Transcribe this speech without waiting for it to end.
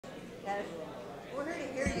casual. We're here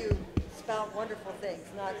to hear you spout wonderful things,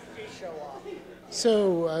 not show off.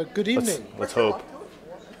 So, good evening. Let's hope.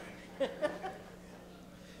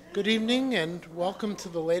 Good evening, and welcome to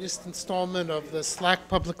the latest installment of the SLAC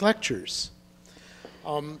Public Lectures.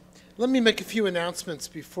 Let me make a few announcements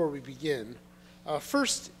before we begin.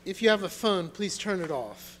 First, if you have a phone, please turn it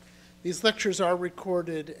off. These lectures are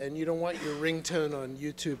recorded, and you don't want your ringtone on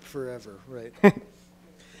YouTube forever, right?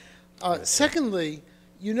 Secondly,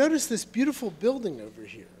 you notice this beautiful building over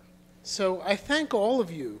here. So I thank all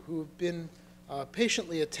of you who have been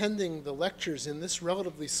patiently attending the lectures in this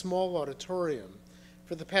relatively small auditorium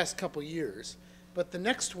for the past couple years. But the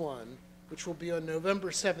next one, which will be on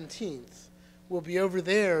November 17th, will be over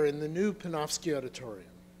there in the new Panofsky Auditorium.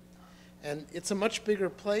 And it's a much bigger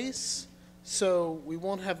place, so we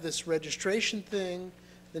won't have this registration thing.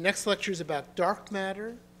 The next lecture is about dark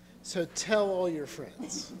matter, so tell all your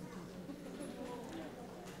friends.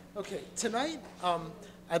 Okay, tonight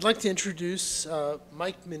I'd like to introduce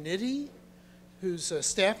Mike Minetti, who's a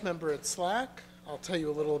staff member at SLAC. I'll tell you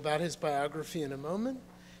a little about his biography in a moment.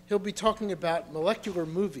 He'll be talking about molecular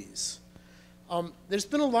movies. There's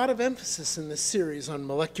been a lot of emphasis in this series on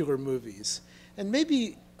molecular movies, and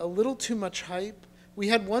maybe a little too much hype. We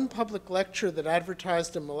had one public lecture that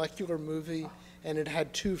advertised a molecular movie, and it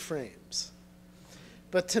had 2 frames.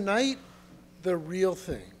 But tonight, the real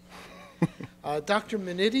thing. Dr.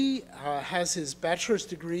 Minetti has his bachelor's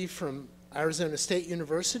degree from Arizona State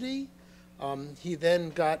University. He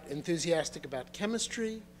then got enthusiastic about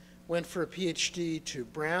chemistry, went for a PhD to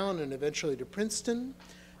Brown and eventually to Princeton,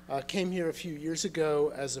 came here a few years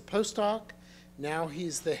ago as a postdoc. Now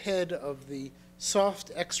he's the head of the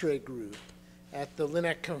soft X-ray group at the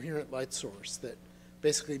Linac Coherent light source that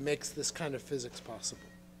basically makes this kind of physics possible.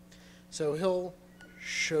 So he'll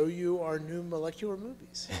show you our new molecular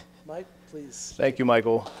movies. Mike, please. Thank you,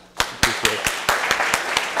 Michael. Appreciate it.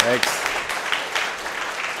 Thanks.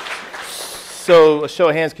 So, a show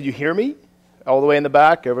of hands, could you hear me? All the way in the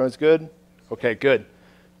back? Everyone's good? Okay, good.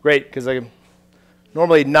 Great, because I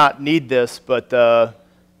normally not need this, but I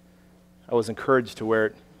was encouraged to wear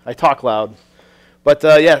it. I talk loud. But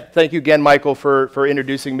yeah, thank you again, Michael, for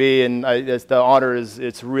introducing me, and the honor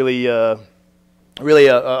it's really a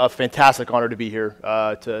fantastic honor to be here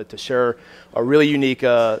to share a really unique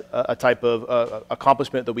a type of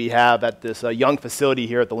accomplishment that we have at this young facility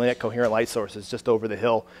here at the Linac Coherent Light Sources just over the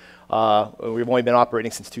hill. We've only been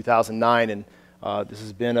operating since 2009, and this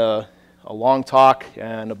has been a long talk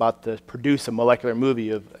and about to produce a molecular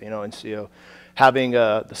movie of having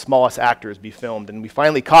the smallest actors be filmed, and we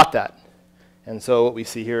finally caught that. And so what we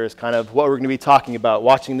see here is kind of what we're going to be talking about,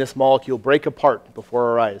 watching this molecule break apart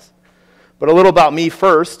before our eyes. But a little about me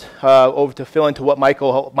first, over to fill into what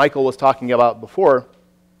Michael was talking about before.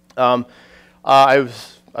 I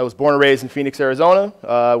was born and raised in Phoenix, Arizona.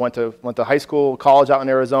 I went to high school, college out in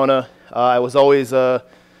Arizona. I was always,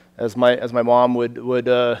 as my mom would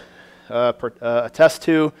attest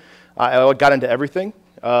to, I got into everything.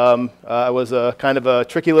 I was a kind of a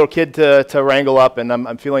tricky little kid to wrangle up, and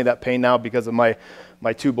I'm feeling that pain now because of my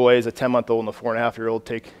 2 boys, a 10-month-old and a 4.5-year-old,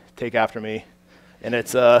 take after me, and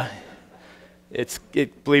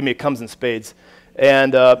believe me, it comes in spades.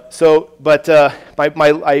 And to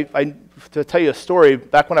tell you a story,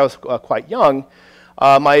 back when I was quite young,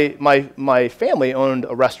 my family owned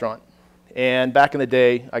a restaurant, and back in the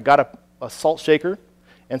day, I got a salt shaker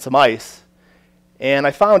and some ice. And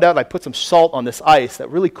I found out I put some salt on this ice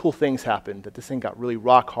that really cool things happened, that this thing got really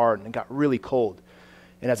rock hard and it got really cold.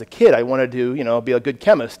 And as a kid, I wanted to, be a good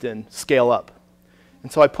chemist and scale up.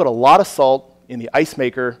 And so I put a lot of salt in the ice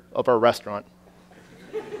maker of our restaurant.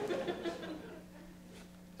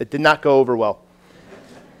 It did not go over well.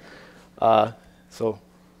 But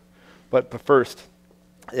first,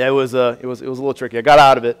 yeah, it was a little tricky. I got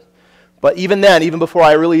out of it. But even then, even before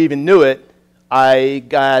I really even knew it, I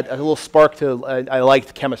got a little spark to, I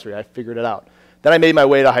liked chemistry. I figured it out. Then I made my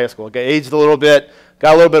way to high school. I aged a little bit,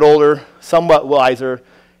 got a little bit older, somewhat wiser,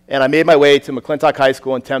 and I made my way to McClintock High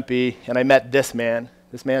School in Tempe, and I met this man.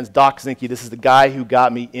 This man's Doc Zinke. This is the guy who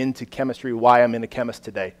got me into chemistry, why I'm in a chemist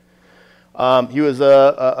today. He was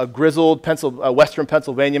a grizzled Western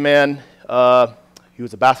Pennsylvania man. He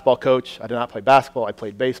was a basketball coach. I did not play basketball. I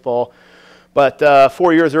played baseball. But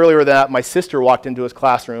 4 years earlier than that, my sister walked into his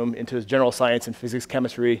classroom, into his general science and physics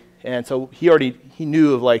chemistry, and so he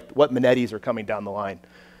knew of what Minettis are coming down the line.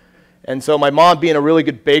 And so my mom, being a really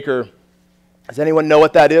good baker, does anyone know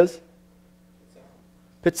what that is?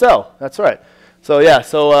 Pizzelle, that's right. So yeah,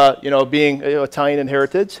 being Italian in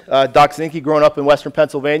heritage, Doc Zinke, growing up in Western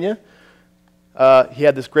Pennsylvania, he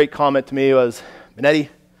had this great comment to me. It was, Minetti,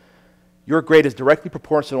 your grade is directly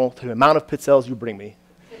proportional to the amount of pit cells you bring me.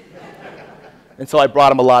 And so I brought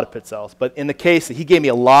him a lot of pit cells. But in the case, he gave me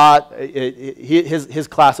a lot. His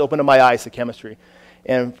class opened up my eyes to chemistry.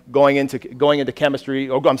 And going into chemistry,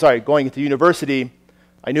 or I'm sorry, going into university,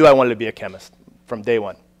 I knew I wanted to be a chemist from day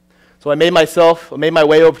one. So I made my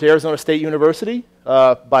way over to Arizona State University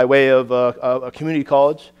by way of a community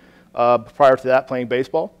college. Prior to that, playing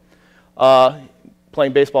baseball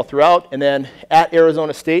throughout. And then at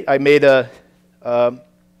Arizona State, I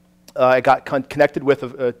got connected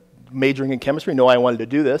with majoring in chemistry. I wanted to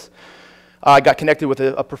do this. I got connected with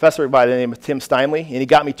a professor by the name of Tim Steinley, and he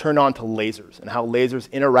got me turned on to lasers and how lasers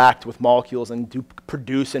interact with molecules and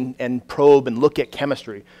produce and probe and look at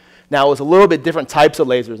chemistry. Now, it was a little bit different types of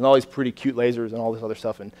lasers and all these pretty cute lasers and all this other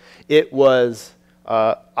stuff, and it was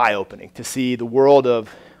eye-opening to see the world of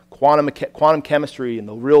quantum chemistry and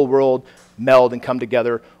the real world meld and come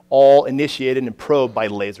together, all initiated and probed by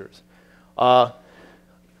lasers.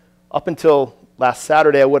 Up until last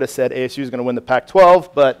Saturday, I would have said ASU is going to win the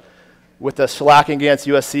Pac-12, but with the shellacking against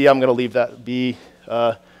USC, I'm going to leave that be.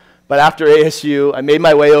 But after ASU, I made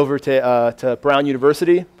my way over to Brown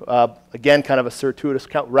University. Again, kind of a circuitous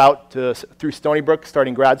route through Stony Brook,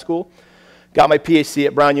 starting grad school. Got my PhD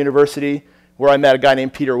at Brown University, where I met a guy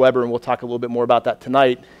named Peter Weber, and we'll talk a little bit more about that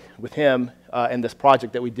tonight with him and this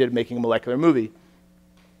project that we did making a molecular movie.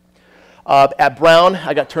 At Brown,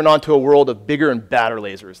 I got turned on to a world of bigger and badder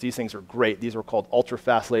lasers. These things are great. These are called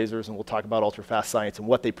ultra-fast lasers, and we'll talk about ultra-fast science and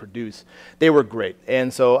what they produce. They were great,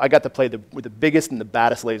 and so I got to play with the biggest and the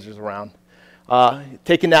baddest lasers around.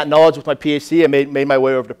 Taking that knowledge with my PhD, I made my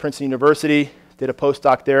way over to Princeton University, did a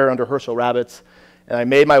postdoc there under Herschel Rabbits, and I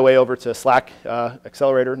made my way over to SLAC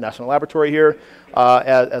Accelerator, National Laboratory here.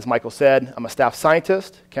 As Michael said, I'm a staff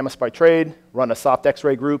scientist, chemist by trade, run a soft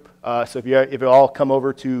X-ray group. So if you all come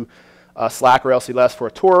over to SLAC or LCLS for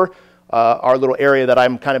a tour, our little area that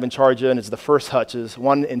I'm kind of in charge in is the first hutches,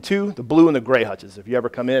 1 and 2, the blue and the gray hutches. If you ever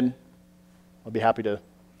come in, I'll be happy to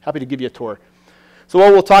give you a tour. So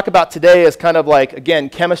what we'll talk about today is kind of like, again,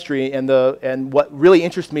 chemistry, and what really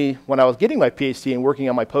interested me when I was getting my PhD and working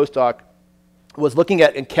on my postdoc was looking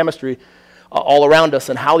at in chemistry all around us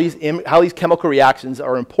and how these chemical reactions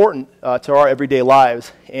are important to our everyday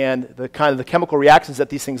lives, and the kind of the chemical reactions that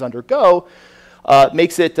these things undergo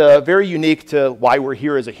makes it very unique to why we're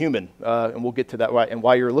here as a human, and we'll get to that, and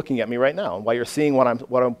why you're looking at me right now, and why you're seeing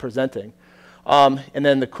what I'm presenting. And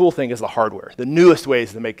then the cool thing is the hardware, the newest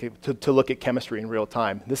ways to look at chemistry in real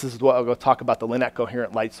time. This is what I'll go talk about, the Linac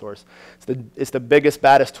Coherent light source. It's the biggest,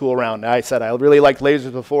 baddest tool around. Now, I said I really liked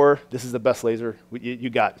lasers before. This is the best laser you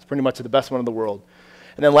got. It's pretty much the best one in the world.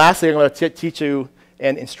 And then lastly, I'm going to teach you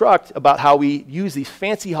and instruct about how we use these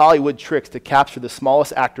fancy Hollywood tricks to capture the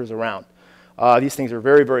smallest actors around. These things are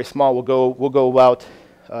very, very small. We'll go about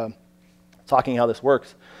talking how this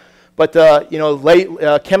works. But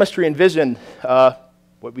chemistry and vision,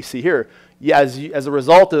 what we see here, as a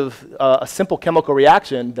result of a simple chemical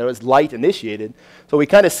reaction that was light initiated. So we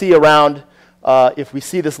kind of see around, if we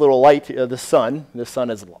see this little light, the sun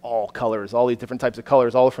is all colors, all these different types of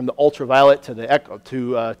colors, all from the ultraviolet to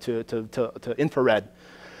the to infrared.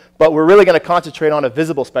 But we're really going to concentrate on a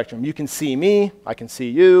visible spectrum. You can see me, I can see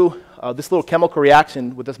you. This little chemical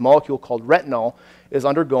reaction with this molecule called retinol is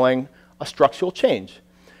undergoing a structural change.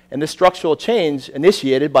 And this structural change,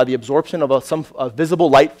 initiated by the absorption of some visible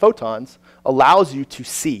light photons, allows you to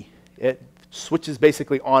see. It switches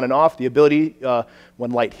basically on and off. The ability,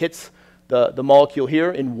 when light hits the molecule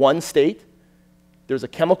here in one state, there's a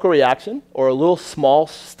chemical reaction or a little small,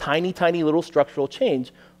 tiny little structural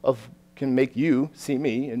change can make you see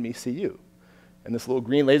me and me see you. And this little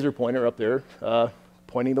green laser pointer up there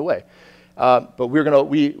pointing the way. But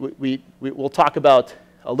we'll talk about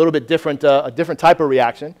a little bit different, a different type of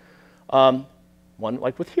reaction, one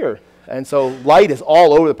like with here. And so light is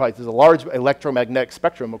all over the place. There's a large electromagnetic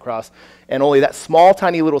spectrum across, and only that small,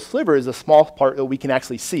 tiny little sliver is a small part that we can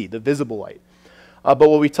actually see, the visible light. But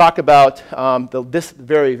when we talk about this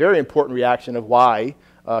very, very important reaction of why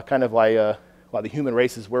the human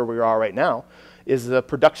race is where we are right now, is the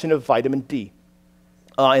production of vitamin D.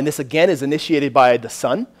 And this, again, is initiated by the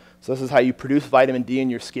sun. So this is how you produce vitamin D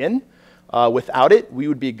in your skin. Without it, we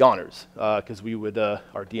would be goners, because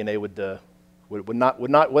our DNA would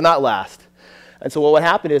not last. And so what would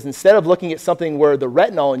happen is, instead of looking at something where the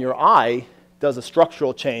retinol in your eye does a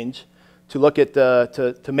structural change to look at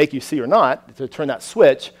to make you see or not, to turn that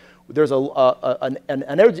switch, there's an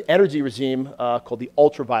energy regime called the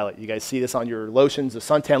ultraviolet. You guys see this on your lotions, the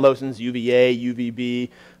suntan lotions, UVA, UVB.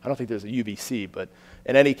 I don't think there's a UVC, but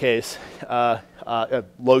in any case,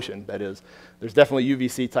 lotion, that is. There's definitely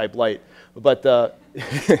UVC type light, but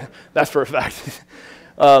that's for a fact.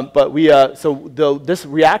 This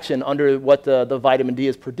reaction under what the vitamin D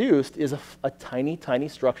is produced is a tiny, tiny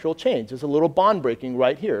structural change. There's a little bond breaking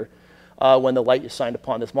right here. When the light is shined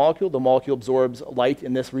upon this molecule, the molecule absorbs light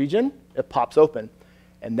in this region, it pops open.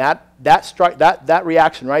 And that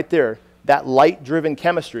reaction right there, that light-driven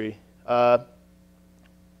chemistry,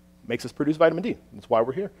 makes us produce vitamin D. That's why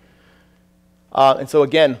we're here. And so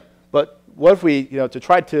again, but what if we, to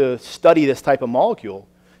try to study this type of molecule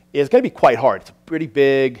is going to be quite hard. It's pretty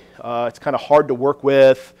big. It's kind of hard to work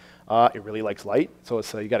with. It really likes light, so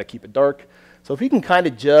you got to keep it dark. So if we can kind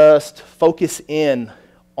of just focus in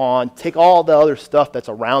on, take all the other stuff that's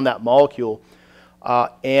around that molecule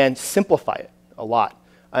and simplify it a lot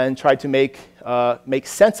and try to make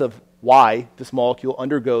sense of why this molecule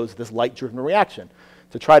undergoes this light-driven reaction.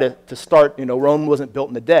 To try to start, Rome wasn't built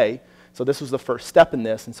in a day, so this was the first step in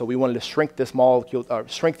this, and so we wanted to shrink this molecule,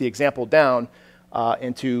 shrink the example down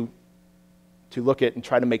and to look at and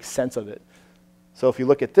try to make sense of it. So if you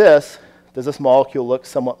look at this, does this molecule look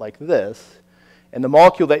somewhat like this? And the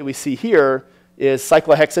molecule that we see here is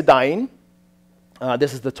cyclohexadiene.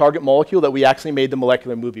 This is the target molecule that we actually made the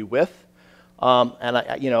molecular movie with. And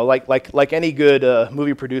like any good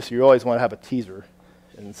movie producer, you always want to have a teaser.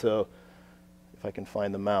 And so, if I can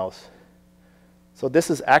find the mouse. So this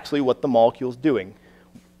is actually what the molecule's doing.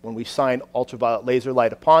 When we shine ultraviolet laser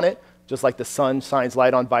light upon it, just like the sun shines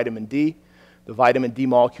light on vitamin D, the vitamin D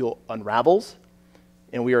molecule unravels,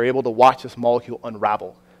 and we are able to watch this molecule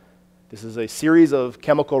unravel. This is a series of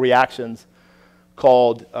chemical reactions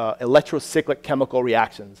called electrocyclic chemical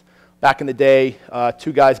reactions. Back in the day,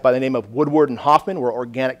 two guys by the name of Woodward and Hoffman were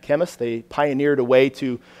organic chemists. They pioneered a way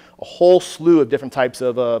to a whole slew of different types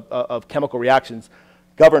of chemical reactions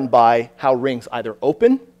governed by how rings either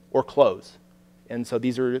open or close. And so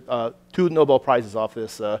these are 2 Nobel Prizes off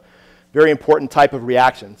this very important type of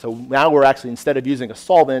reaction. So now we're actually, instead of using a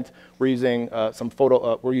solvent, we're using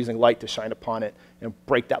we're using light to shine upon it and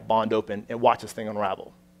break that bond open and watch this thing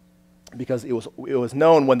unravel. Because it was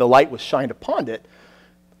known when the light was shined upon it,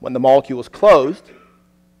 when the molecule was closed,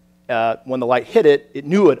 when the light hit it, it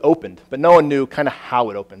knew it opened, but no one knew kind of how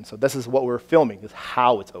it opened. So this is what we're filming, is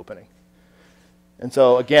how it's opening. And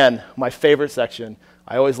so again, my favorite section,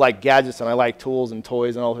 I always like gadgets and I like tools and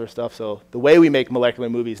toys and all that stuff. So the way we make molecular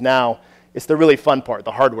movies now, it's the really fun part,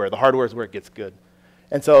 the hardware. The hardware is where it gets good.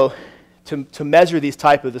 And so to measure these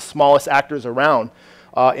type of the smallest actors around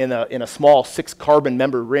in a small 6-carbon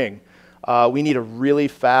member ring, we need a really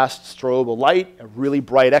fast strobe of light, a really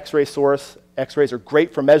bright X-ray source. X-rays are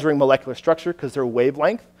great for measuring molecular structure because their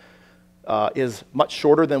wavelength is much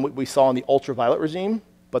shorter than what we saw in the ultraviolet regime,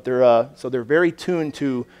 but they're very tuned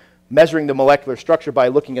to measuring the molecular structure by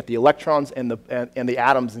looking at the electrons and the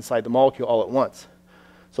atoms inside the molecule all at once.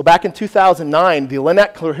 So back in 2009, the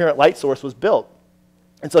Linac coherent light source was built.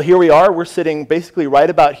 And so here we are, we're sitting basically right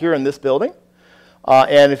about here in this building.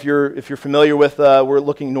 And if you're familiar with, we're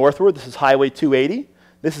looking northward, this is Highway 280.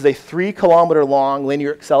 This is a 3-kilometer long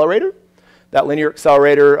linear accelerator. That linear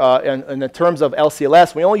accelerator, in the terms of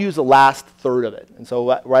LCLS, we only use the last third of it, and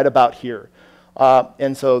so right about here.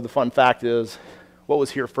 And so the fun fact is, what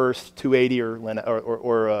was here first, 280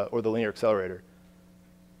 or the linear accelerator?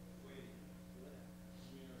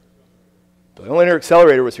 The linear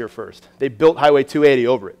accelerator was here first. They built Highway 280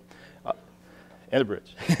 over it, and the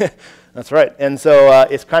bridge. That's right. And so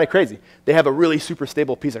it's kind of crazy. They have a really super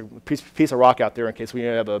stable piece of rock out there in case we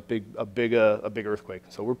have a big earthquake.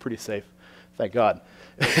 So we're pretty safe. Thank God,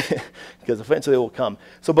 because eventually it will come.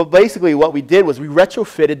 So, but basically, what we did was we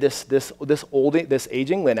retrofitted this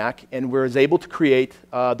aging Linac, and we were able to create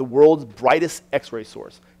the world's brightest X-ray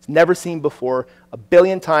source. It's never seen before, 1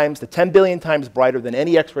 billion times to 10 billion times brighter than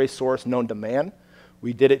any X-ray source known to man.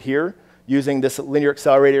 We did it here using this linear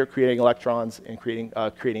accelerator, creating electrons and creating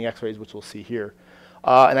X-rays, which we'll see here.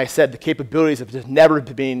 And I said the capabilities have just never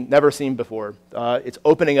seen before. It's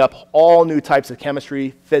opening up all new types of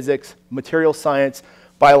chemistry, physics, material science,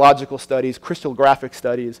 biological studies, crystallographic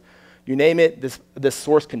studies. You name it, this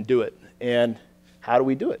source can do it. And how do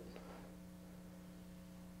we do it?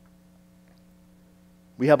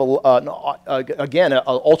 We have, again, an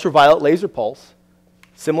ultraviolet laser pulse,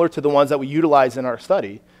 similar to the ones that we utilize in our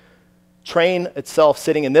study. Train itself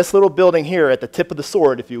sitting in this little building here at the tip of the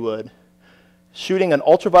sword, if you would, shooting an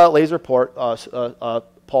ultraviolet laser pulse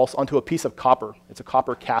onto a piece of copper. It's a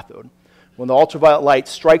copper cathode. When the ultraviolet light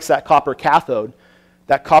strikes that copper cathode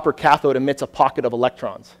emits a pocket of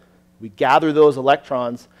electrons. We gather those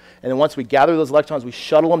electrons, and then once we gather those electrons, we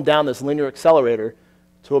shuttle them down this linear accelerator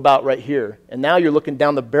to about right here. And now you're looking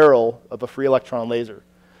down the barrel of a free electron laser.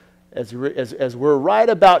 as we're right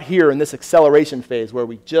about here in this acceleration phase where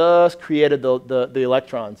we just created the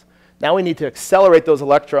electrons. Now we need to accelerate those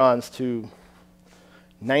electrons to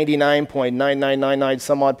 99.9999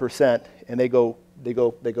 some odd percent, and they go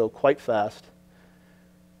quite fast.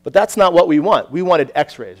 But that's not what we want. We wanted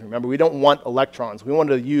X-rays. Remember, we don't want electrons. We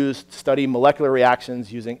wanted to study molecular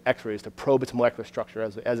reactions using X-rays to probe its molecular structure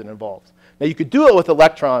as it evolves. Now, you could do it with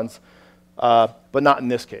electrons, but not in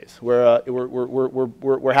this case. We're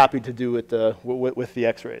happy to do it with the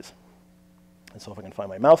X-rays. And so if I can find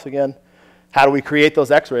my mouse again, how do we create those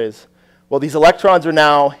X-rays? Well, these electrons are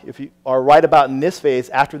now, if you are right about in this phase,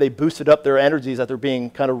 after they boosted up their energies, that they're being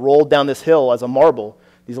kind of rolled down this hill as a marble,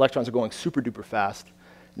 these electrons are going super duper fast.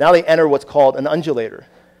 Now they enter what's called an undulator.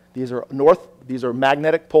 These are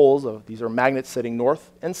magnetic poles, these are magnets sitting north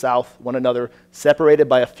and south, one another, separated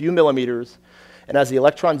by a few millimeters. And as the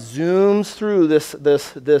electron zooms through this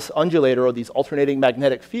undulator, or these alternating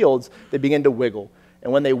magnetic fields, they begin to wiggle.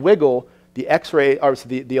 And when they wiggle, the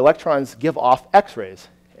electrons give off X-rays,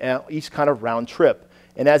 each kind of round trip.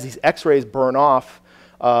 And as these X-rays burn off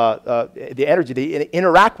the energy, they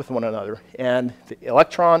interact with one another. And the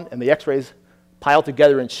electron and the X-rays pile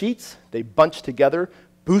together in sheets. They bunch together,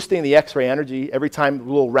 boosting the X-ray energy every time a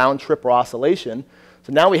little round trip or oscillation.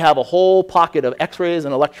 So now we have a whole pocket of X-rays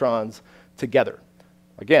and electrons together.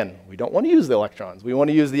 Again, we don't want to use the electrons. We want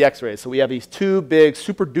to use the X-rays. So we have these two big,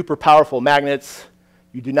 super duper powerful magnets.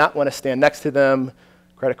 You do not want to stand next to them.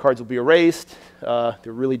 Credit cards will be erased. They're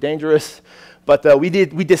really dangerous. But we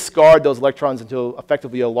discard those electrons into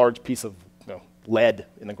effectively a large piece of lead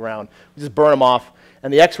in the ground. We just burn them off.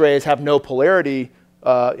 And the X-rays have no polarity,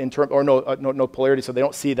 no polarity, so they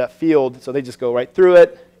don't see that field, so they just go right through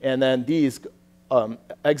it. And then these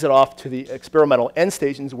exit off to the experimental end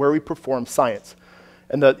stations where we perform science.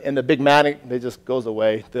 And the big magnet, they just goes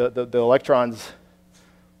away. The electrons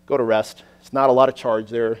go to rest. It's not a lot of charge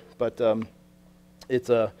there, but so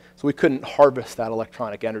we couldn't harvest that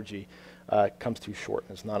electronic energy. It comes too short.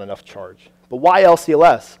 There's not enough charge. But why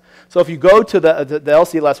LCLS? So if you go to the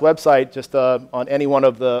LCLS website, just on any one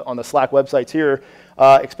of the SLAC websites here,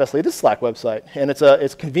 especially this SLAC website, and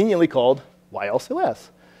it's conveniently called Why LCLS?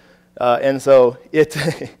 And so it's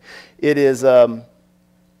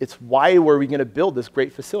why were we going to build this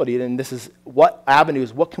great facility, and this is what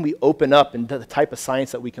avenues, what can we open up, and the type of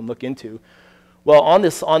science that we can look into. Well, on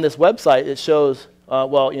this website, it shows.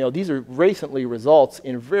 These are recently results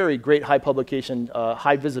in very great high publication,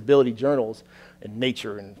 high visibility journals in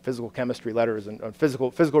Nature and Physical Chemistry letters and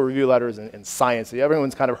physical review letters and Science. So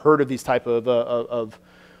everyone's kind of heard of these type of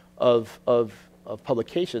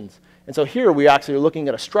publications. And so here we actually are looking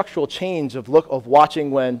at a structural change of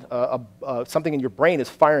watching when something in your brain is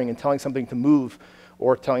firing and telling something to move,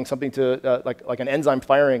 or telling something to like an enzyme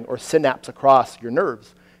firing or synapse across your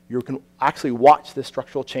nerves. You can actually watch this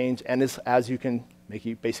structural change, and as you can make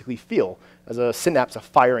you basically feel as a synapse of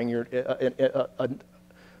firing your,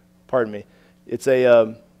 pardon me, it's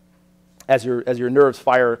as your nerves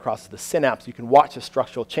fire across the synapse, you can watch a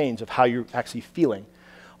structural change of how you're actually feeling.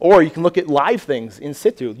 Or you can look at live things in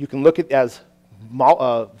situ. You can look at as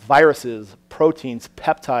viruses, proteins,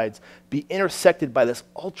 peptides be intersected by this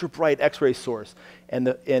ultra bright X-ray source, and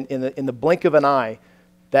in the blink of an eye,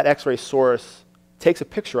 that X-ray source takes a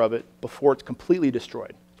picture of it before it's completely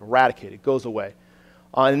destroyed, it's eradicated, goes away.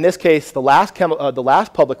 In this case, the last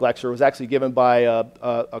public lecture was actually given by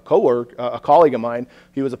a colleague of mine.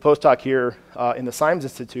 He was a postdoc here in the Symes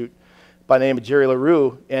Institute by the name of Jerry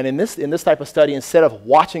LaRue. And in this type of study, instead of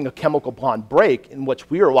watching a chemical bond break, in which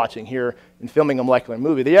we are watching here in filming a molecular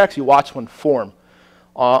movie, they actually watch one form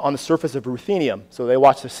on the surface of ruthenium. So they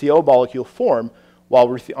watch the CO molecule form while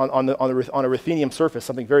on a ruthenium surface,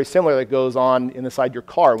 something very similar that goes on inside your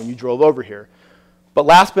car when you drove over here. But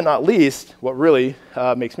last but not least, what really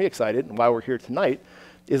makes me excited, and why we're here tonight,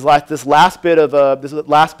 is this last bit of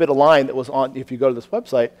line that was on. If you go to this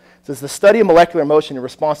website, it says the study of molecular motion in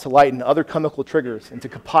response to light and other chemical triggers, and to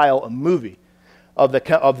compile a movie of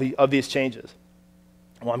these changes.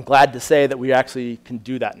 Well, I'm glad to say that we actually can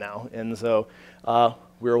do that now, and so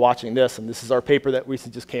we were watching this, and this is our paper that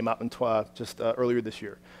recently just came out in earlier this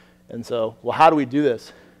year. And so, well, how do we do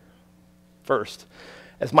this? First,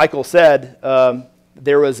 as Michael said,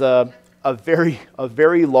 there was a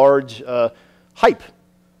very large hype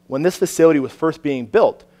when this facility was first being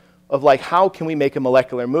built of like, how can we make a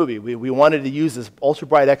molecular movie? We wanted to use this ultra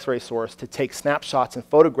bright X-ray source to take snapshots and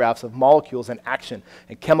photographs of molecules in action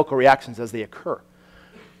and chemical reactions as they occur.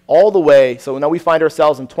 All the way, so now we find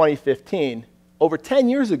ourselves in 2015. Over 10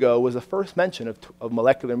 years ago was the first mention of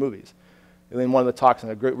molecular movies. In one of the talks,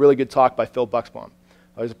 and a really good talk by Phil Buxbaum.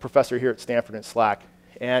 He's a professor here at Stanford and SLAC.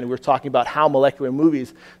 and we're talking about how molecular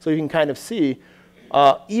movies, so you can kind of see,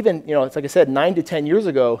 even, it's like I said, 9 to 10 years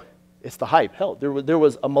ago, it's the hype. Hell, there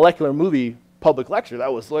was a molecular movie public lecture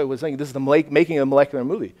that was saying this is the making of a molecular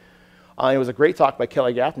movie. It was a great talk by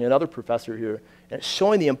Kelly Gaffney, another professor here, and it's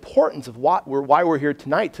showing the importance of why we're here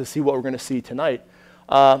tonight to see what we're going to see tonight.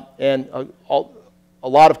 And a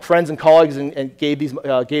lot of friends and colleagues gave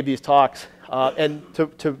these talks. And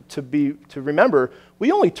to remember,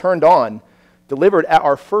 we only delivered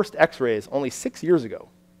our first X-rays only 6 years ago.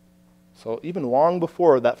 So even long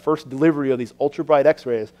before that first delivery of these ultra bright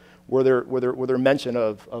X-rays, were there mention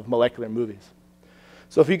of molecular movies.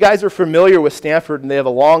 So if you guys are familiar with Stanford, and they have a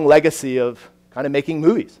long legacy of kind of making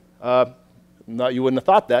movies. You wouldn't have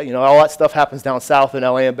thought that. All that stuff happens down south in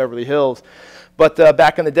LA and Beverly Hills. But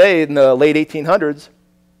back in the day, in the late 1800s,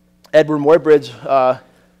 Edward Muybridge,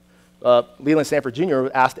 Leland Stanford Jr.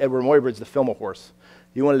 asked Edward Muybridge to film a horse.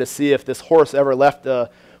 He wanted to see if this horse ever left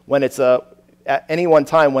when it's at any one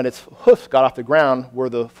time when its hoofs got off the ground, were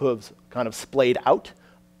the hooves kind of splayed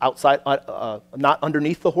outside, not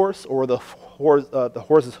underneath the horse, or the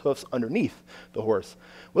horse's hoofs underneath the horse.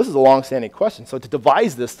 Well, this is a long-standing question. So to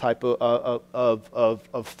devise this type of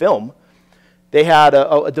film, they had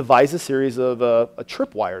devised a series of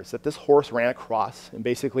tripwires that this horse ran across. And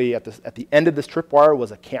basically, at the end of this tripwire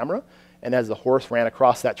was a camera. And as the horse ran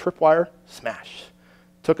across that tripwire, smash,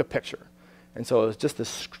 took a picture. And so it was just a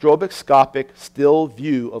stroboscopic still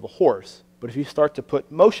view of a horse. But if you start to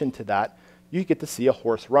put motion to that, you get to see a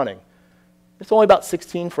horse running. It's only about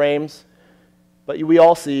 16 frames, but we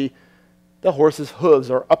all see the horse's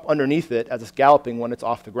hooves are up underneath it as it's galloping when it's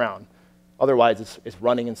off the ground. Otherwise, it's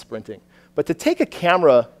running and sprinting. But to take a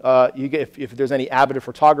camera, if there's any avid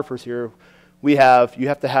photographers here, you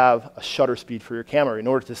have to have a shutter speed for your camera. In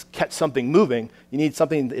order to catch something moving, you need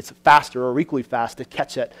something that's faster or equally fast to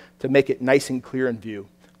catch it, to make it nice and clear in view,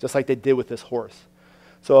 just like they did with this horse.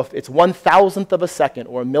 So if it's 1,000th of a second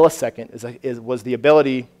or a millisecond was the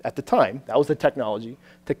ability at the time, that was the technology,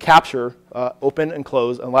 to capture, open and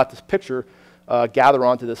close, and let this picture gather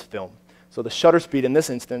onto this film. So the shutter speed in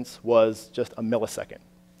this instance was just a millisecond.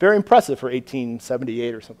 Very impressive for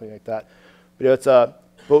 1878 or something like that.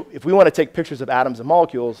 But if we want to take pictures of atoms and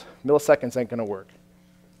molecules, milliseconds ain't going to work.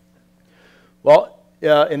 Well,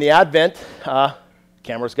 in the advent,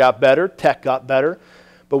 cameras got better, tech got better.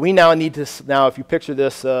 But we now need to, if you picture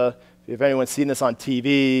this, if anyone's seen this on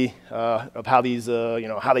TV, of how these,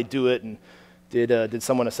 how they do it, and did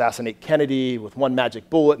someone assassinate Kennedy with one magic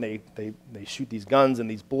bullet, and they shoot these guns, and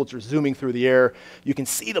these bullets are zooming through the air. You can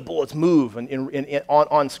see the bullets move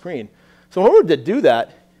on screen. So in order to do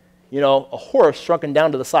that, a horse shrunken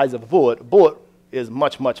down to the size of a bullet is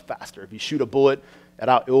much, much faster. If you shoot a bullet,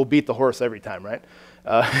 it will beat the horse every time, right?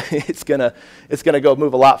 It's gonna go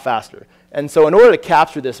move a lot faster. And so in order to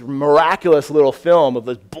capture this miraculous little film of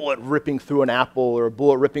this bullet ripping through an apple or a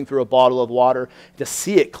bullet ripping through a bottle of water, to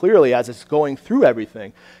see it clearly as it's going through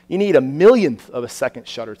everything, you need 1/millionth of a second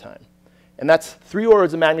shutter time. And that's 3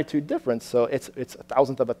 orders of magnitude difference, so it's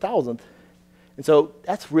 1,000th of a thousandth. And so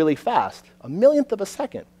that's really fast, 1/millionth of a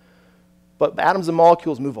second. But atoms and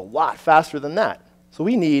molecules move a lot faster than that. So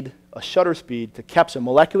we need a shutter speed to capture a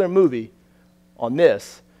molecular movie on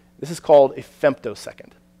this. This is called a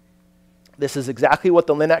femtosecond. This is exactly what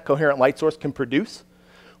the Linac coherent light source can produce.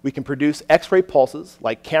 We can produce X-ray pulses,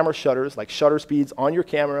 like camera shutters, like shutter speeds on your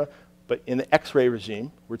camera, but in the X-ray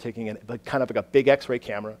regime. We're taking kind of like a big X-ray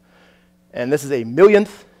camera. And this is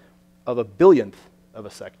 1/millionth of a billionth of a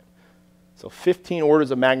second. So 15 orders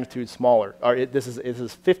of magnitude smaller. This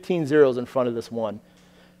is 15 zeros in front of this one.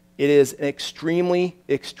 It is an extremely,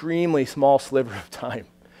 extremely small sliver of time.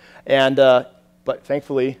 And, but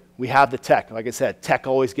thankfully, we have the tech. Like I said, tech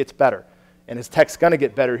always gets better. And his tech's going to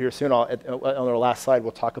get better here soon. On our last slide,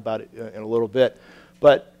 we'll talk about it in a little bit.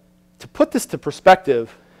 But to put this to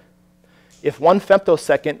perspective, if 1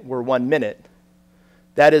 femtosecond were 1 minute,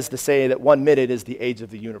 that is to say that 1 minute is the age of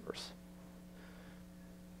the universe.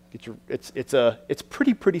 It's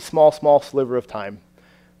pretty small sliver of time.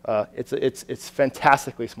 It's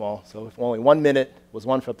fantastically small. So if only 1 minute was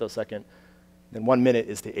 1 femtosecond, then 1 minute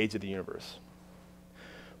is the age of the universe.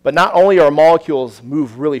 But not only are molecules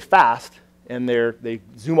move really fast, and they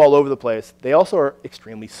zoom all over the place, they also are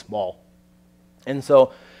extremely small. And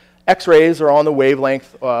so X-rays are on the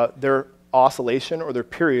wavelength, their oscillation or their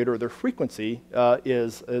period or their frequency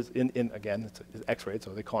is again, it's X-ray, so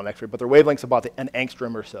they call it an X-ray, but their wavelength's about an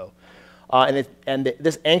angstrom or so.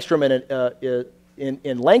 This angstrom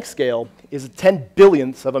in length scale is 10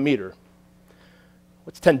 billionths of a meter.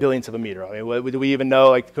 What's 10 billionths of a meter? I mean, do we even know,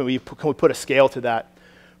 like, can we put a scale to that?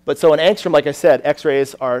 But so an angstrom, like I said,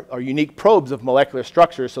 X-rays are unique probes of molecular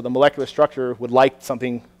structure, so the molecular structure would like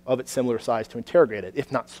something of its similar size to interrogate it,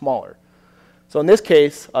 if not smaller. So in this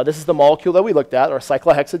case, this is the molecule that we looked at, our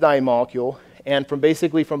cyclohexadiene molecule, and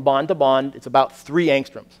basically from bond to bond, it's about 3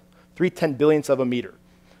 angstroms, 3/10,000,000,000ths of a meter.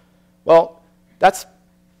 Well, that's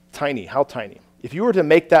tiny. How tiny? If you were to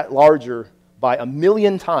make that larger by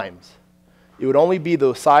 1,000,000 times, it would only be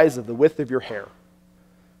the size of the width of your hair.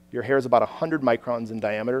 Your hair is about 100 microns in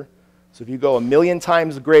diameter. So if you go 1,000,000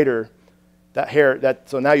 times greater,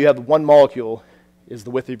 so now you have one molecule is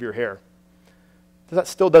the width of your hair. That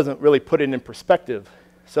still doesn't really put it in perspective.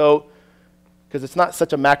 So, because it's not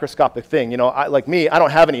such a macroscopic thing. You know, like me, I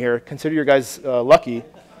don't have any hair. Consider you guys lucky.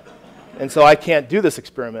 And so I can't do this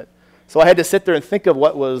experiment. So I had to sit there and think of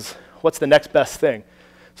what's the next best thing.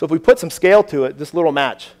 So if we put some scale to it, this little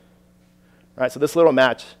match, right? So this little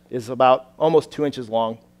match is about almost 2 inches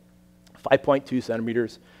long, 5.2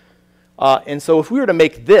 centimeters. And so if we were to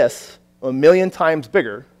make this 1,000,000 times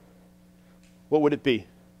bigger, what would it be?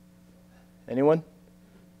 Anyone?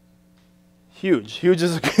 Huge. Huge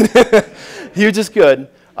is good. Huge is good.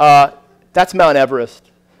 That's Mount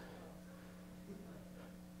Everest.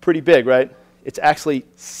 Pretty big, right? It's actually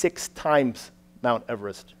 6 times Mount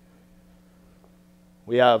Everest.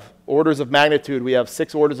 We have orders of magnitude. We have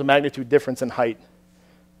 6 orders of magnitude difference in height.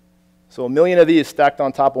 So 1,000,000 of these stacked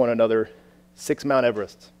on top of one another, 6 Mount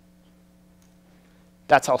Everests.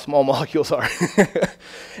 That's how small molecules are.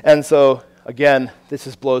 And so, again, this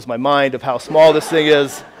just blows my mind of how small this thing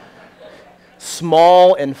is.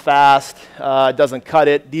 Small and fast, doesn't cut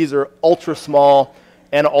it. These are ultra small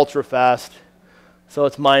and ultra fast. So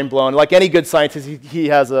it's mind blowing. Like any good scientist, he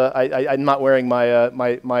has I'm not wearing my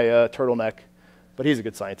turtleneck, but he's a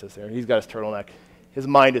good scientist there. He's got his turtleneck. His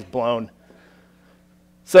mind is blown.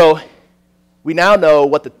 So we now know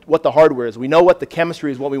what the hardware is. We know what the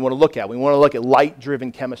chemistry is, what we want to look at. We want to look at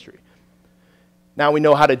light-driven chemistry. Now we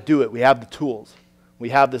know how to do it. We have the tools. We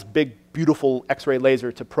have this big, beautiful X-ray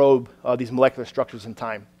laser to probe these molecular structures in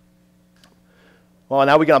time. Well,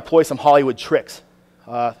 now we're going to employ some Hollywood tricks.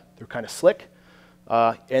 They're kind of slick.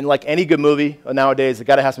 And like any good movie nowadays, it's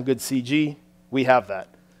got to have some good CG. We have that.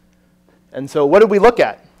 And so what did we look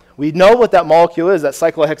at? We know what that molecule is, that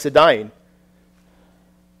cyclohexadiene.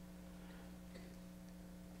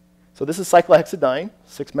 So this is cyclohexadiene,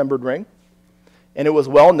 6-membered ring. And it was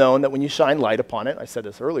well known that when you shine light upon it, I said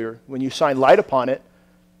this earlier, when you shine light upon it,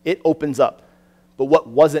 it opens up. But what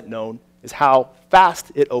wasn't known is how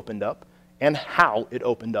fast it opened up and how it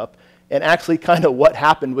opened up, and actually kind of what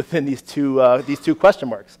happened within these two question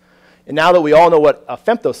marks. And now that we all know what a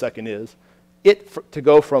femtosecond is, to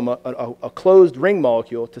go from a closed ring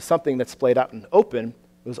molecule to something that's splayed out and open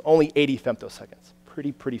was only 80 femtoseconds.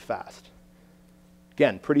 Pretty fast.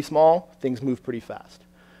 Again, pretty small, things move pretty fast.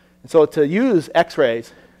 And so to use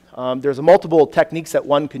X-rays, there's multiple techniques that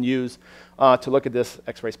one can use to look at this: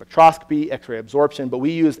 X-ray spectroscopy, X-ray absorption, but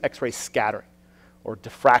we use X-ray scattering or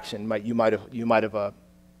diffraction. You might have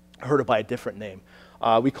heard it by a different name.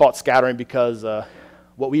 We call it scattering because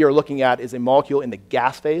what we are looking at is a molecule in the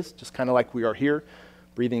gas phase, just kind of like we are here,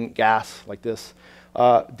 breathing gas like this.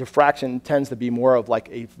 Diffraction tends to be more of like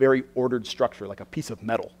a very ordered structure, like a piece of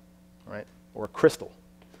metal, right, or a crystal.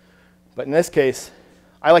 But in this case,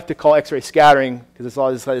 I like to call X-ray scattering because it's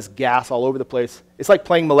all this gas all over the place. It's like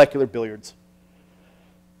playing molecular billiards.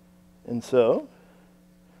 And so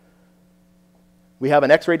we have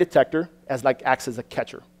an X-ray detector acts as a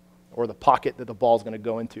catcher, or the pocket that the ball is going to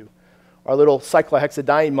go into. Our little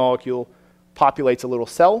cyclohexadiene molecule populates a little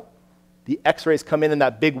cell. The X-rays come in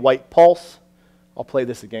that big white pulse. I'll play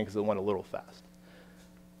this again because it went a little fast.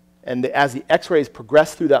 And as the X-rays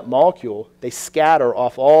progress through that molecule, they scatter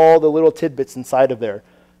off all the little tidbits inside of there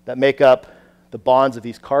that make up the bonds of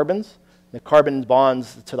these carbons. The carbon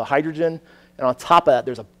bonds to the hydrogen. And on top of that,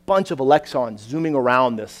 there's a bunch of electrons zooming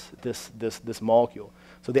around this molecule.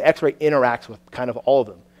 So the X-ray interacts with kind of all of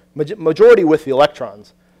them. Majority with the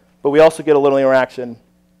electrons, but we also get a little interaction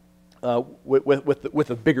with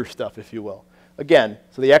the bigger stuff, if you will. Again,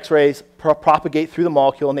 so the X-rays propagate through the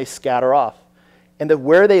molecule and they scatter off. And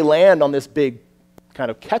where they land on this big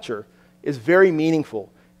kind of catcher is very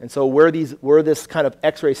meaningful. And so where this kind of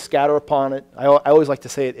X-rays scatter upon it, I always like to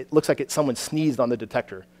say it looks like someone sneezed on the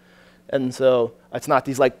detector. And so it's not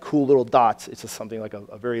these like cool little dots. It's just something like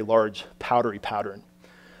a very large powdery pattern.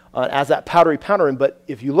 As that powdery pattern, but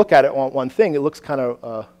if you look at it on one thing, it looks kind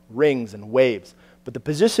of rings and waves. But the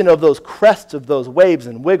position of those crests of those waves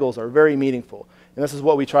and wiggles are very meaningful. And this is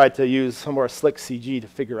what we tried to use some of our slick CG to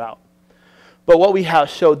figure out. But what we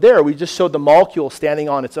showed there, we just showed the molecule standing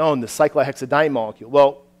on its own, the cyclohexadiene molecule.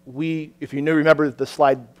 Well, if you remember the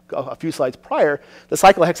slide, a few slides prior, the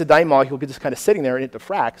cyclohexadiene molecule gets just kind of sitting there and it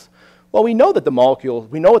diffracts. Well, we know that the molecule,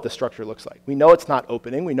 we know what the structure looks like. We know it's not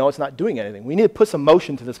opening. We know it's not doing anything. We need to put some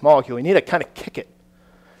motion to this molecule. We need to kind of kick it.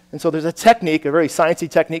 And so there's a technique, a very sciencey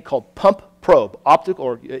technique called pump probe, optical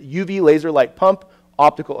or UV laser light pump,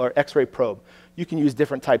 optical or X-ray probe. You can use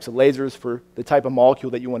different types of lasers for the type of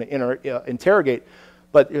molecule that you want to interrogate,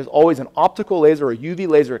 but there's always an optical laser or UV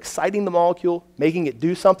laser exciting the molecule, making it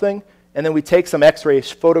do something, and then we take some X-ray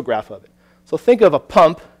photograph of it. So think of a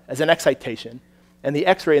pump as an excitation, and the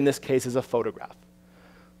X-ray in this case is a photograph.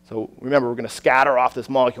 So remember, we're going to scatter off this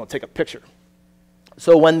molecule and take a picture.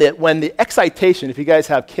 So when the excitation, if you guys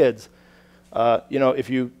have kids, if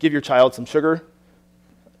you give your child some sugar,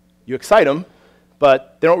 you excite them,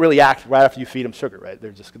 but they don't really act right after you feed them sugar, right?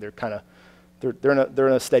 They're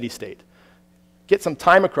in a steady state. Get some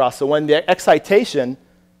time across, so when the excitation,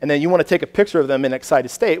 and then you want to take a picture of them in excited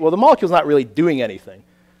state, well, the molecule's not really doing anything.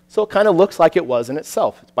 So it kind of looks like it was in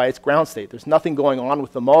itself. It's by its ground state. There's nothing going on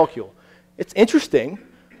with the molecule. It's interesting,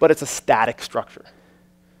 but it's a static structure.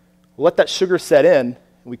 We'll let that sugar set in, and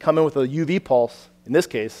we come in with a UV pulse. In this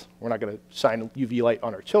case, we're not going to shine UV light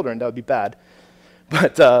on our children. That would be bad.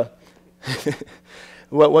 But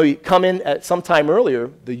when we come in at some time earlier,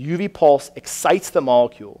 the UV pulse excites the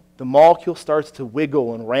molecule. The molecule starts to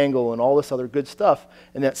wiggle and wrangle and all this other good stuff.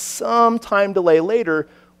 And then some time delay later,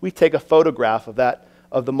 we take a photograph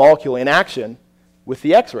of the molecule in action with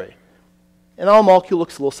the X-ray. And our molecule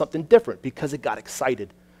looks a little something different because it got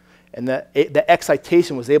excited. And the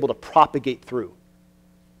excitation was able to propagate through.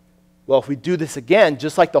 Well, if we do this again,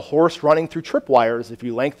 just like the horse running through tripwires, if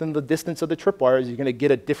you lengthen the distance of the tripwires, you're going to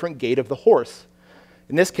get a different gait of the horse.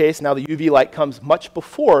 In this case, now the UV light comes much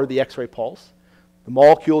before the X-ray pulse. The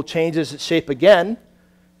molecule changes its shape again.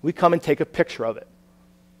 We come and take a picture of it.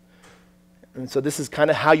 And so this is kind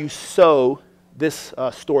of how you sew this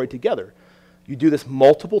story together. You do this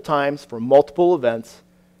multiple times for multiple events,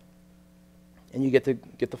 and you get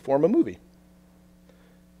to form a movie.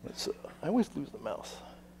 I always lose the mouse.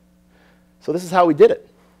 So this is how we did it.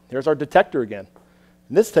 There's our detector again.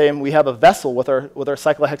 And this time we have a vessel with our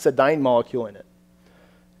cyclohexadiene molecule in it.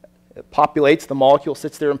 It populates, the molecule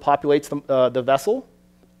sits there and populates the vessel.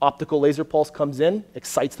 Optical laser pulse comes in,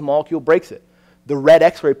 excites the molecule, breaks it. The red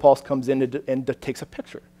X-ray pulse comes in and takes a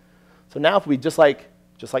picture. So now if we, just like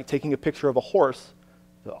taking a picture of a horse,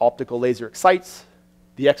 the optical laser excites,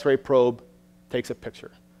 the X-ray probe takes a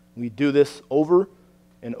picture. We do this over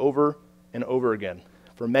and over and over again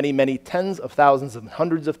for many, many tens of thousands and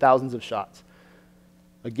hundreds of thousands of shots.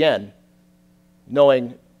 Again,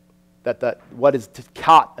 knowing that what is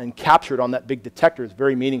caught and captured on that big detector is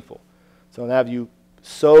very meaningful. So now you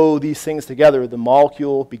sew these things together, the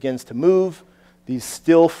molecule begins to move, these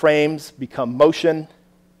still frames become motion,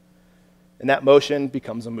 and that motion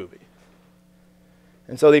becomes a movie.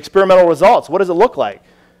 And so the experimental results, what does it look like?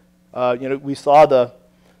 We saw the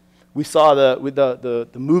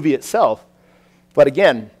movie itself, but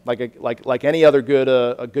again, like any other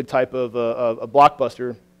good type of a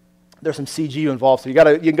blockbuster, there's some CG involved, so you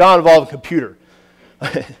gotta involve a computer.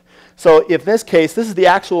 So in this case, this is the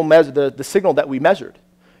actual the signal that we measured,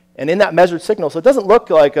 and in that measured signal, so it doesn't look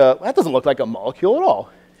like that doesn't look like a molecule at all.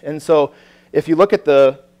 And so if you look at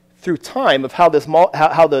through time of how the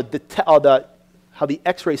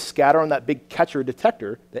X-rays scatter on that big catcher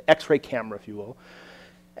detector, the X-ray camera, if you will,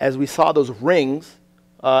 as we saw those rings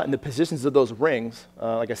and the positions of those rings,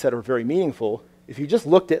 like I said, are very meaningful. If you just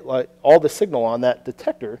looked at all the signal on that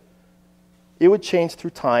detector, it would change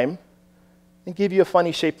through time and give you a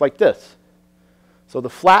funny shape like this. So the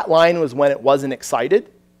flat line was when it wasn't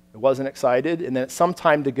excited. It wasn't excited, and then at some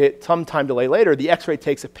time delay later, the X-ray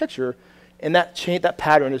takes a picture, and that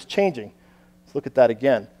pattern is changing. Let's look at that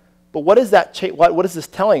again. But what is this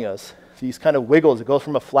telling us? These kind of wiggles, it goes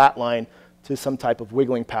from a flat line to some type of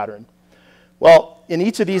wiggling pattern. Well, in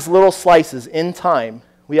each of these little slices in time,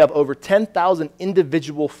 we have over 10,000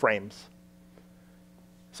 individual frames.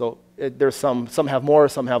 So there's some have more,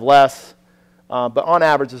 some have less, but on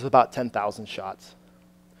average, it's about 10,000 shots.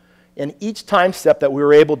 And each time step that we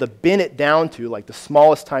were able to bin it down to, like the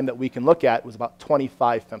smallest time that we can look at, was about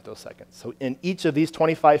 25 femtoseconds. So in each of these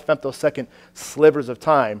 25 femtosecond slivers of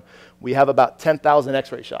time, we have about 10,000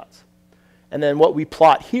 X-ray shots. And then what we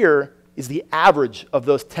plot here is the average of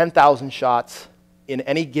those 10,000 shots in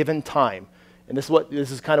any given time. And this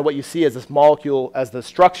is kind of what you see as this molecule, as the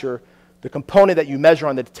structure, the component that you measure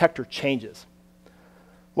on the detector changes.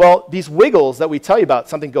 Well, these wiggles that we tell you about,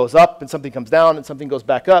 something goes up and something comes down and something goes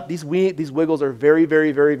back up, these wiggles are very,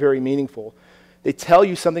 very, very, very meaningful. They tell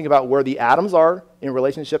you something about where the atoms are in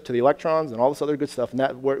relationship to the electrons and all this other good stuff. And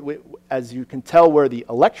that, as you can tell where the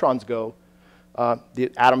electrons go,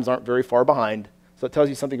 the atoms aren't very far behind. So it tells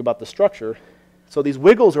you something about the structure. So these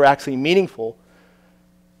wiggles are actually meaningful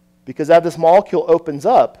because as this molecule opens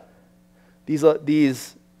up,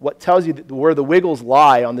 what tells you where the wiggles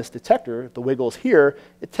lie on this detector, the wiggles here,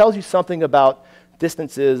 it tells you something about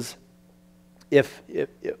distances. Let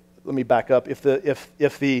me back up. If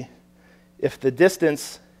the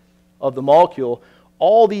distance of the molecule,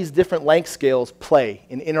 all these different length scales play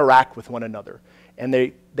and interact with one another. And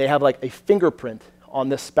they have like a fingerprint on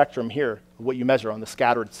this spectrum here, what you measure on the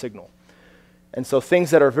scattered signal. And so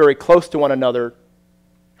things that are very close to one another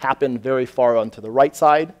happen very far onto the right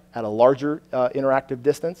side at a larger interactive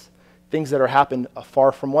distance. Things that are happen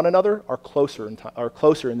far from one another are closer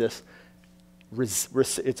in this.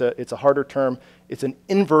 It's a harder term. It's an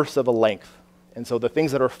inverse of a length. And so the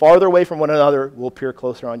things that are farther away from one another will appear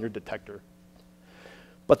closer on your detector.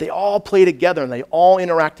 But they all play together and they all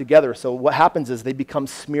interact together. So what happens is they become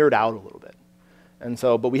smeared out a little bit. And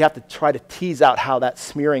so, but we have to try to tease out how that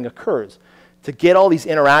smearing occurs to get all these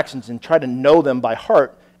interactions and try to know them by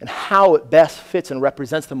heart and how it best fits and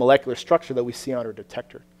represents the molecular structure that we see on our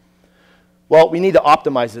detector. Well, we need to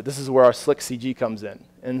optimize it. This is where our SLAC CG comes in.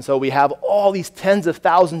 And so we have all these tens of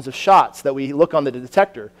thousands of shots that we look on the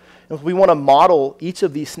detector. And we want to model each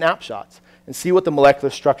of these snapshots and see what the molecular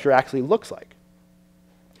structure actually looks like.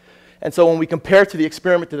 And so when we compare to the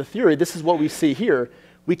experiment to the theory, this is what we see here.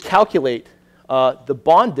 We calculate the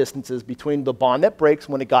bond distances between the bond that breaks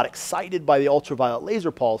when it got excited by the ultraviolet laser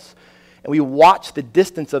pulse, and we watch the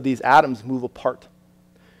distance of these atoms move apart.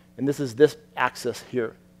 And this is this axis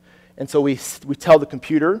here. And so we tell the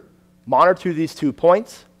computer, monitor these 2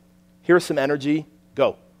 points, here's some energy,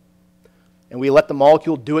 go. And we let the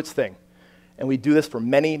molecule do its thing. And we do this for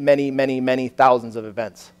many, many, many, many thousands of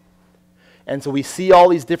events. And so we see all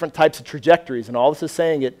these different types of trajectories, and all this is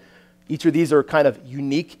saying it, each of these are kind of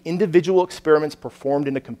unique individual experiments performed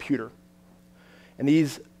in a computer. And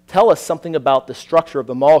these tell us something about the structure of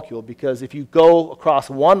the molecule, because if you go across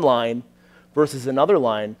one line versus another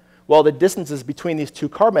line, well, the distances between these 2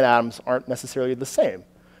 carbon atoms aren't necessarily the same.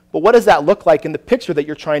 But what does that look like in the picture that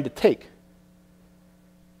you're trying to take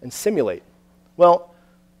and simulate? Well,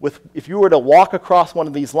 if you were to walk across one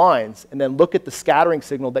of these lines and then look at the scattering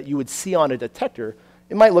signal that you would see on a detector,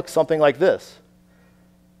 it might look something like this.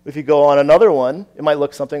 If you go on another one, it might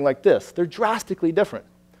look something like this. They're drastically different.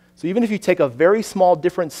 So even if you take a very small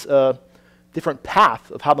different path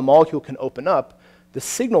of how the molecule can open up, the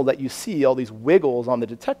signal that you see, all these wiggles on the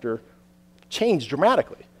detector, change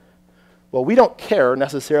dramatically. Well, we don't care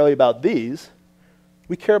necessarily about these.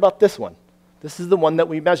 We care about this one. This is the one that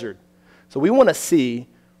we measured. So we want to see,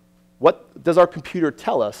 what does our computer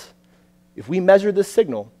tell us? If we measure this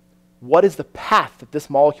signal, what is the path that this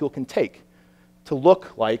molecule can take to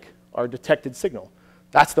look like our detected signal?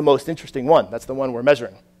 That's the most interesting one. That's the one we're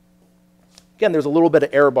measuring. Again, there's a little bit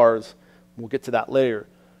of error bars. We'll get to that later.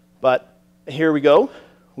 But here we go.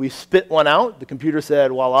 We spit one out. The computer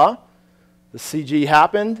said, voila. The CG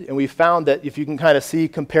happened. And we found that if you can kind of see,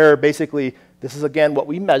 compare basically, this is again what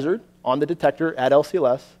we measured on the detector at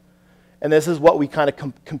LCLS. And this is what we kind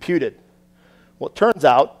of computed. Well, it turns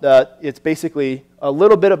out that it's basically a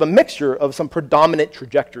little bit of a mixture of some predominant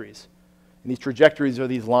trajectories. And these trajectories are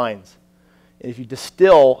these lines. And if you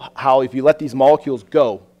distill how, if you let these molecules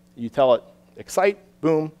go, you tell it, excite,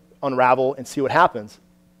 boom, unravel, and see what happens.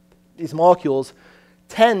 These molecules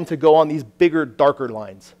tend to go on these bigger, darker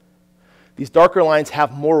lines. These darker lines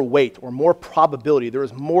have more weight or more probability. There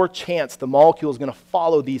is more chance the molecule is going to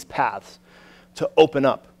follow these paths to open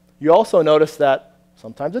up. You also notice that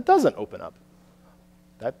sometimes it doesn't open up.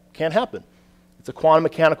 That can't happen. It's a quantum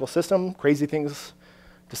mechanical system. Crazy things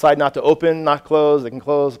decide not to open, not close. They can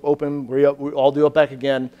close, open, we all do it back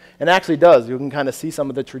again. And it actually does. You can kind of see some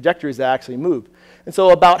of the trajectories that actually move. And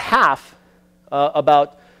so about half,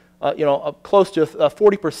 close to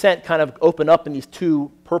 40% kind of open up in these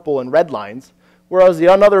 2 purple and red lines, whereas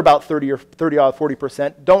the another about 30 or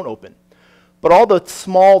 40% don't open. But all the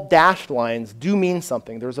small dashed lines do mean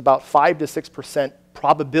something. There's about 5 to 6%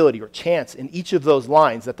 probability or chance in each of those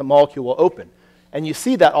lines that the molecule will open. And you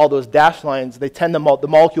see that all those dashed lines, they tend the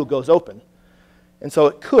molecule goes open. And so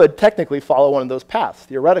it could technically follow one of those paths,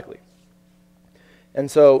 theoretically.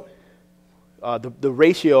 And so the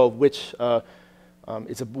ratio of which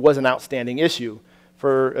was an outstanding issue.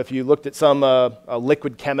 If you looked at some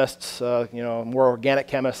liquid chemists, more organic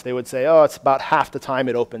chemists, they would say, oh, it's about half the time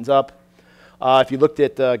it opens up. If you looked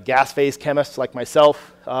at gas phase chemists like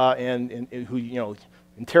myself, and who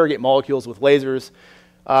interrogate molecules with lasers,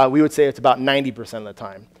 we would say it's about 90% of the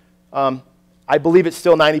time. I believe it's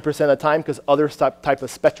still 90% of the time because other type of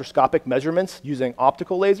spectroscopic measurements using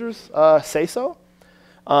optical lasers say so.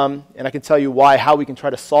 And I can tell you how we can try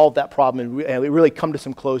to solve that problem, and we really come to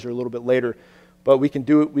some closure a little bit later. But we can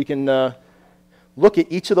look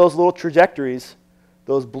at each of those little trajectories,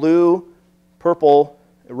 those blue, purple,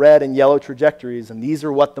 red, and yellow trajectories, and these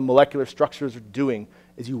are what the molecular structures are doing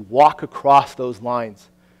as you walk across those lines.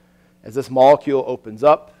 As this molecule opens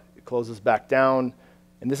up, it closes back down,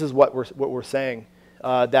 and this is what we're saying.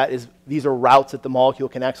 These are routes that the molecule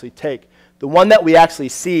can actually take. The one that we actually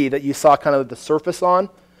see that you saw kind of the surface on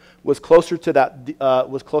was closer to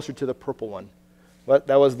the purple one. But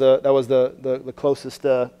that was the closest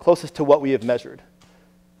to what we have measured.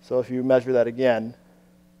 So if you measure that again,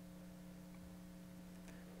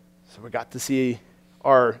 so we got to see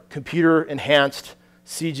our computer-enhanced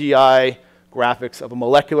CGI graphics of a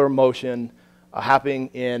molecular motion happening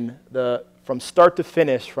from start to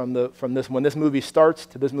finish, from this when this movie starts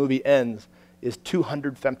to this movie ends, is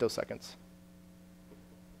 200 femtoseconds.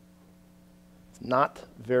 It's not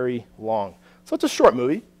very long. So it's a short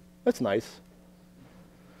movie. That's nice.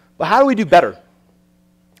 But how do we do better?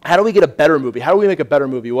 How do we get a better movie? How do we make a better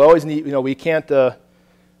movie? We always need, we can't,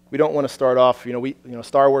 we don't want to start off,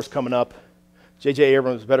 Star Wars coming up. J.J.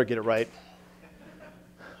 Abrams better get it right.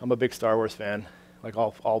 I'm a big Star Wars fan, like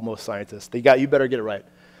most scientists. You better get it right.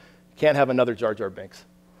 Can't have another Jar Jar Binks.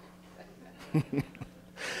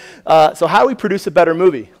 So how do we produce a better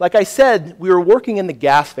movie? Like I said, we were working in the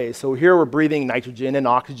gas phase. So here we're breathing nitrogen and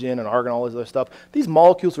oxygen and argon, all this other stuff. These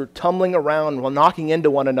molecules are tumbling around while knocking into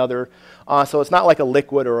one another. So it's not like a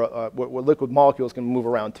liquid or where liquid molecules can move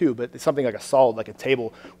around too, but it's something like a solid, like a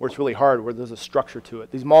table, where it's really hard, where there's a structure to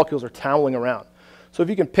it. These molecules are tumbling around. So if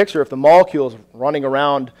you can picture, if the molecule is running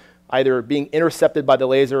around, either being intercepted by the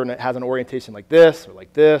laser and it has an orientation like this, or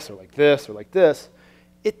like this, or like this, or like this,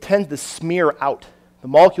 it tends to smear out. The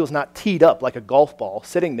molecule is not teed up like a golf ball,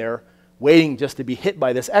 sitting there waiting just to be hit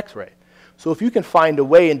by this X-ray. So if you can find a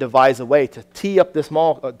way and devise a way to tee up this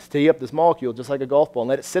molecule just like a golf ball and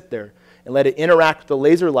let it sit there and let it interact with the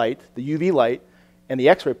laser light, the UV light, and the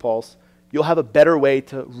X-ray pulse, you'll have a better way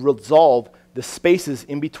to resolve the spaces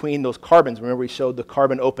in between those carbons. Remember we showed the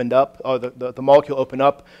carbon opened up, or the molecule opened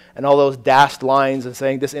up, and all those dashed lines and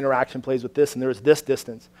saying this interaction plays with this and there's this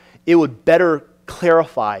distance. It would better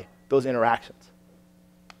clarify those interactions.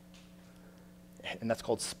 And that's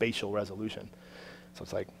called spatial resolution. So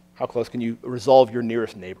it's like, how close can you resolve your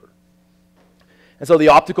nearest neighbor? And so the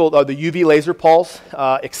UV laser pulse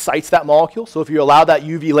excites that molecule. So if you allow that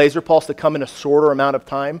UV laser pulse to come in a shorter amount of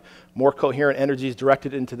time, more coherent energy is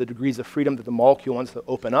directed into the degrees of freedom that the molecule wants to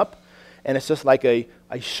open up. And it's just like a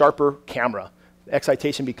sharper camera. The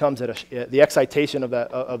excitation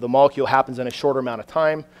of the molecule happens in a shorter amount of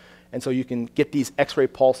time. And so you can get these X-ray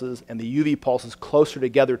pulses and the UV pulses closer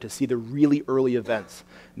together to see the really early events.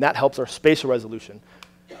 And that helps our spatial resolution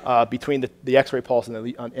between the X-ray pulse and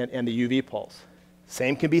the UV pulse.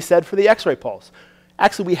 Same can be said for the X-ray pulse.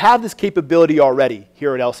 Actually, we have this capability already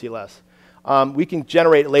here at LCLS. We can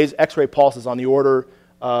generate X-ray pulses on the order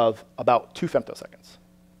of about 2 femtoseconds,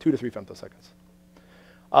 2 to 3 femtoseconds.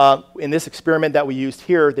 In this experiment that we used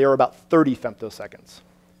here, they were about 30 femtoseconds.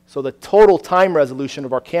 So the total time resolution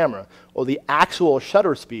of our camera, or the actual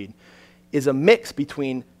shutter speed, is a mix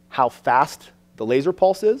between how fast the laser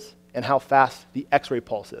pulse is and how fast the X-ray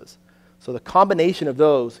pulse is. So the combination of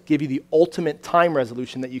those give you the ultimate time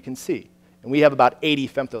resolution that you can see. And we have about 80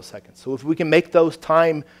 femtoseconds. So if we can make those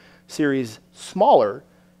time series smaller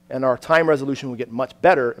and our time resolution will get much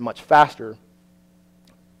better and much faster,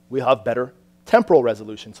 we'll have better temporal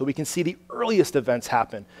resolution. So we can see the earliest events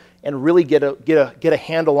happen and really get a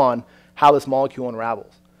handle on how this molecule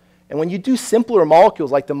unravels. And when you do simpler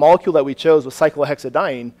molecules, like the molecule that we chose with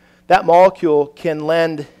cyclohexadiene, that molecule can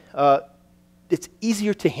lend, it's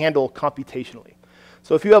easier to handle computationally.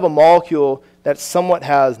 So if you have a molecule that somewhat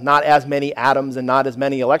has not as many atoms and not as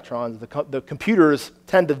many electrons, the computers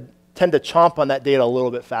tend to chomp on that data a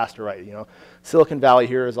little bit faster, right? Silicon Valley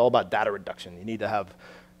here is all about data reduction. You need to have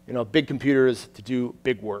big computers to do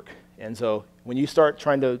big work. And so when you start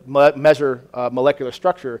trying to measure molecular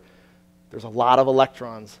structure, there's a lot of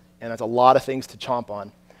electrons, and there's a lot of things to chomp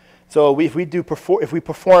on. So if we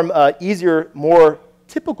perform easier, more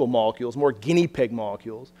typical molecules, more guinea pig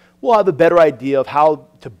molecules, we'll have a better idea of how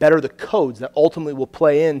to better the codes that ultimately will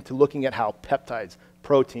play into looking at how peptides,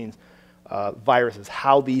 proteins, viruses,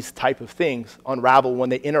 how these type of things unravel when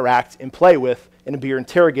they interact and play with and be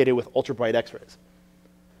interrogated with ultra-bright X-rays.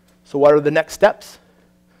 So what are the next steps?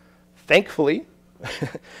 Thankfully,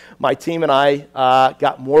 my team and I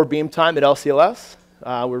got more beam time at LCLS.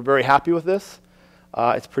 We're very happy with this.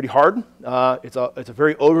 It's pretty hard. It's a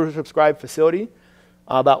very oversubscribed facility.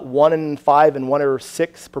 About 1 in 5 and 1 or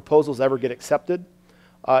 6 proposals ever get accepted.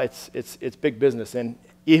 It's big business, and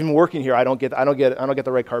even working here, I don't get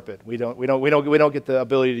the red carpet. We don't get the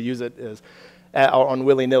ability to use it on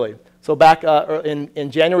willy-nilly. So back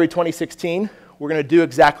in January 2016, we're going to do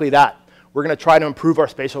exactly that. We're going to try to improve our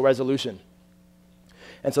spatial resolution.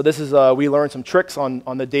 And so this is we learned some tricks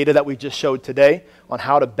on the data that we just showed today on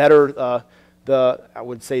how to better I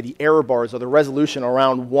would say the error bars or the resolution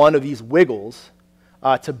around one of these wiggles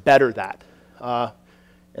to better that.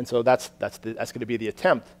 And so that's going to be the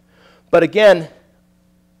attempt. But again,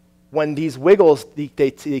 when these wiggles,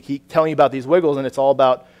 they keep telling you about these wiggles, and it's all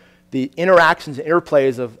about the interactions and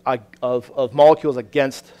interplays of molecules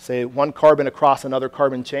against, say, one carbon across another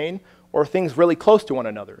carbon chain, or things really close to one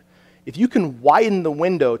another. If you can widen the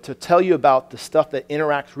window to tell you about the stuff that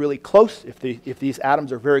interacts really close, if these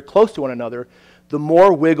atoms are very close to one another, the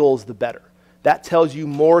more wiggles, the better. That tells you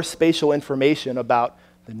more spatial information about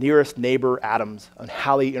the nearest neighbor atoms and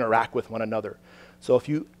how they interact with one another. So if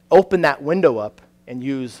you open that window up and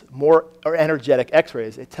use more energetic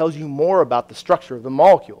X-rays, it tells you more about the structure of the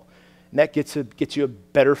molecule. And that gets you a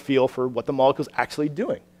better feel for what the molecule is actually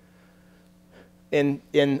doing. In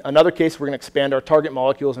another case, we're going to expand our target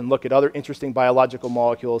molecules and look at other interesting biological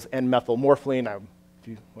molecules and methylmorpholine. If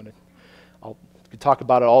you want to, I'll talk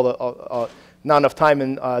about it not enough time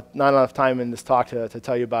in this talk to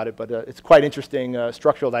tell you about it, but it's quite interesting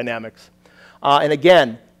structural dynamics. And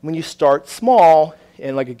again, when you start small,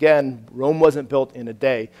 and like again, Rome wasn't built in a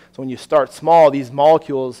day. So when you start small, these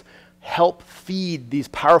molecules help feed these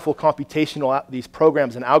powerful computational these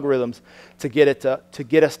programs and algorithms to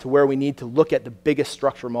get us to where we need to look at the biggest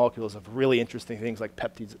structure molecules of really interesting things like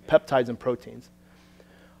peptides and proteins.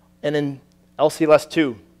 And in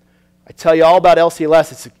LCLS2, I tell you all about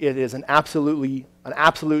LCLS. It is an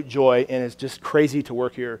absolute joy, and it's just crazy to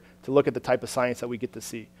work here to look at the type of science that we get to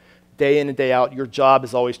see. Day in and day out, your job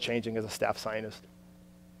is always changing as a staff scientist.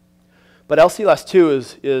 But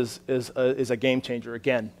LCLS2 is a game changer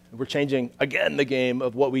again. We're changing, again, the game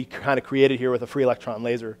of what we kind of created here with a free electron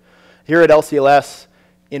laser. Here at LCLS,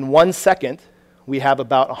 in 1 second, we have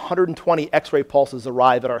about 120 X-ray pulses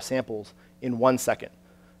arrive at our samples in 1 second.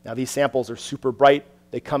 Now, these samples are super bright.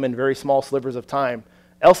 They come in very small slivers of time.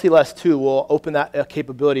 LCLS2 will open that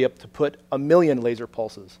capability up to put 1 million laser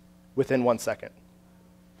pulses within 1 second.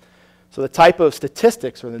 So the type of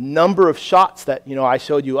statistics or the number of shots that I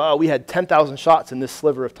showed you, we had 10,000 shots in this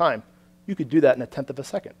sliver of time. You could do that in 1/10 of a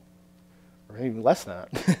second, or even less than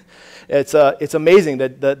that. It's amazing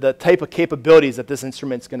that the type of capabilities that this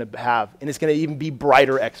instrument's going to have, and it's going to even be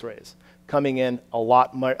brighter X-rays coming in a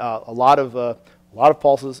lot of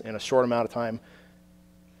pulses in a short amount of time.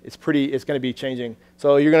 It's going to be changing.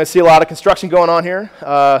 So you're going to see a lot of construction going on here,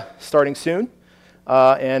 starting soon.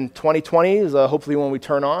 And 2020 is hopefully when we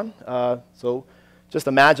turn on. So just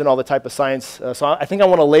imagine all the type of science. So I think I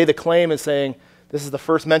want to lay the claim as saying this is the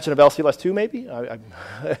first mention of LCLS2 maybe.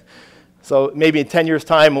 So maybe in 10 years'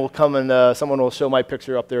 time we'll come and someone will show my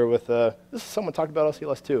picture up there with, this is someone talked about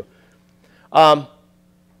LCLS2.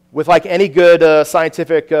 With like any good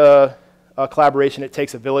scientific collaboration, it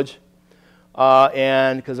takes a village.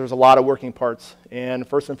 And because there's a lot of working parts. And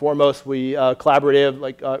first and foremost, we collaborative,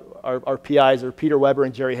 like our PIs are Peter Weber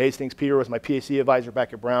and Jerry Hastings. Peter was my PhD advisor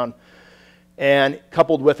back at Brown. And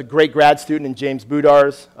coupled with a great grad student in James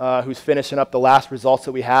Boudars, who's finishing up the last results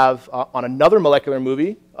that we have on another molecular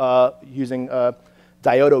movie using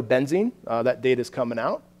diodobenzene. That data is coming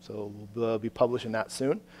out, so we'll be publishing that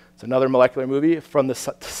soon. It's another molecular movie from the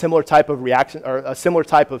similar type of reaction, or a similar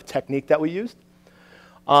type of technique that we used.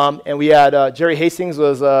 And we had Jerry Hastings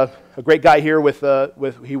was a great guy here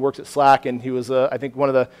he works at SLAC, and he was I think one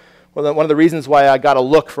of the reasons why I got a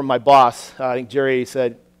look from my boss. I think Jerry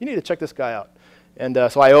said, "You need to check this guy out," and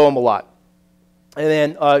so I owe him a lot. And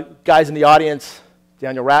then guys in the audience,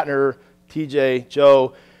 Daniel Ratner, TJ,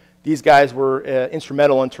 Joe, these guys were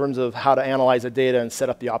instrumental in terms of how to analyze the data and set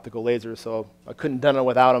up the optical lasers. So I couldn't have done it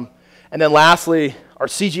without them. And then lastly, our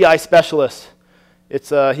CGI specialist. It's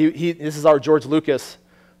this is our George Lucas.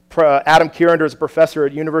 Adam Kierender is a professor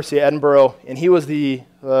at University of Edinburgh, and he was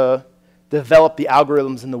developed the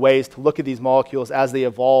algorithms and the ways to look at these molecules as they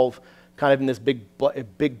evolve, kind of in this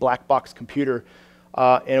big black box computer,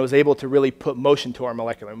 and it was able to really put motion to our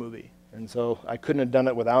molecular movie. And so I couldn't have done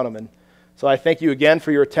it without him. And so I thank you again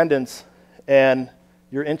for your attendance and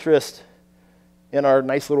your interest in our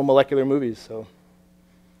nice little molecular movies. So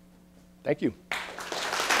thank you.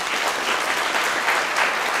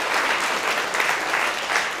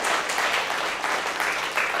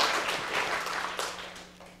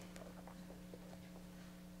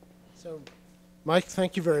 Mike,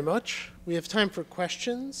 thank you very much. We have time for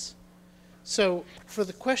questions. So for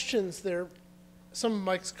the questions, some of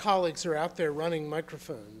Mike's colleagues are out there running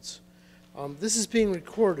microphones. This is being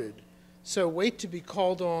recorded, so wait to be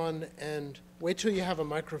called on and wait till you have a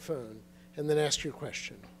microphone and then ask your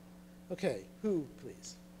question. Okay, who,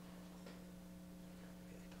 please?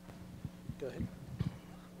 Go ahead.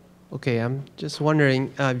 Okay, I'm just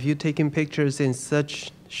wondering, if you're taking pictures in such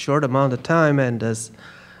short amount of time and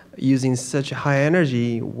using such high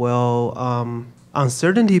energy, will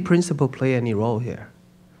uncertainty principle play any role here?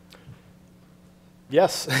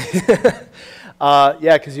 Yes.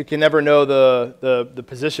 Yeah, because you can never know the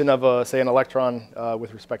position of, say, an electron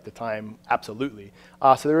with respect to time. Absolutely.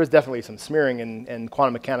 So there is definitely some smearing and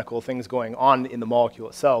quantum mechanical things going on in the molecule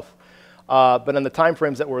itself. But in the time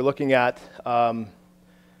frames that we're looking at,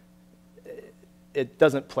 it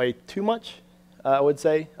doesn't play too much, I would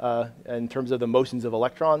say, in terms of the motions of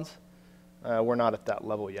electrons. We're not at that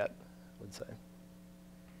level yet, I would say.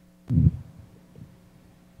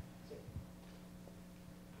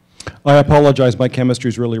 I apologize, my chemistry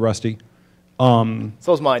is really rusty.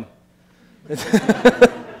 So's mine.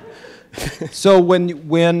 So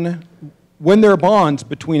when there are bonds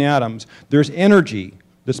between atoms, there's energy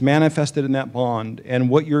that's manifested in that bond, and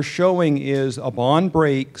what you're showing is a bond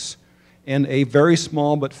breaks, and a very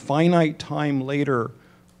small but finite time later,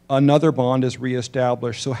 another bond is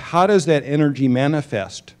reestablished. So how does that energy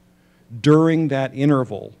manifest during that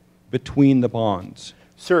interval between the bonds?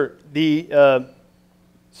 Sure.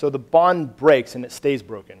 So the bond breaks and it stays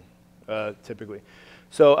broken, typically.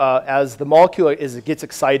 So as the molecule gets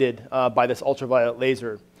excited by this ultraviolet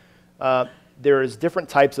laser, there's different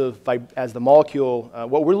types of, as the molecule,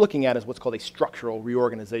 what we're looking at is what's called a structural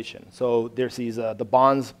reorganization. So there's these, the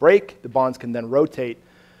bonds break, the bonds can then rotate,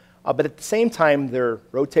 but at the same time they're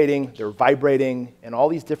rotating, they're vibrating, and all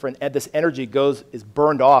these different, this energy is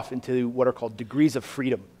burned off into what are called degrees of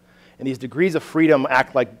freedom. And these degrees of freedom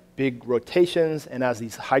act like big rotations, and as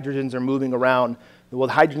these hydrogens are moving around, well,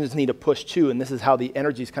 the hydrogens need to push too, and this is how the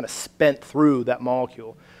energy is kind of spent through that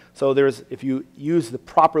molecule. So if you use the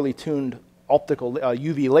properly tuned optical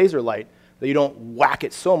UV laser light, that you don't whack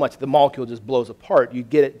it so much the molecule just blows apart. You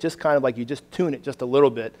get it just kind of like you just tune it just a little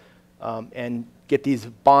bit and get these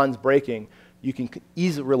bonds breaking. You can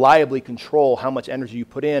reliably control how much energy you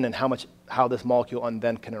put in and how this molecule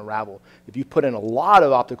then can unravel. If you put in a lot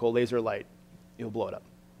of optical laser light, you'll blow it up.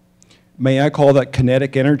 May I call that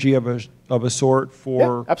kinetic energy of a sort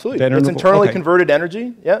for? Yeah, absolutely. It's internally converted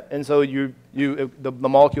energy. Yeah, and so the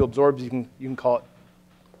molecule absorbs. You can call it.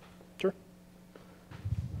 Sure.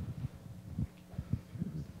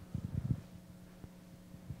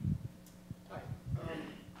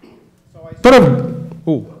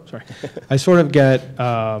 I sort of get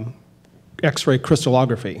X-ray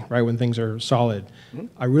crystallography, right, when things are solid. Mm-hmm.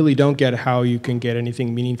 I really don't get how you can get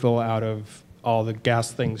anything meaningful out of all the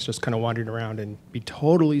gas things just kind of wandering around and be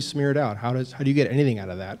totally smeared out. How do you get anything out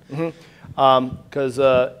of that? Because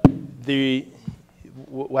how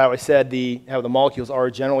I said, how the molecules are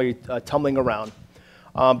generally tumbling around.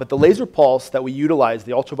 But the laser pulse that we utilize,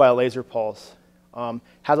 the ultraviolet laser pulse,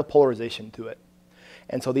 has a polarization to it.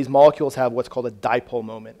 And so these molecules have what's called a dipole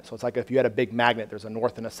moment. So it's like if you had a big magnet, there's a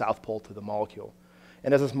north and a south pole to the molecule.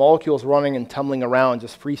 And as this molecule is running and tumbling around,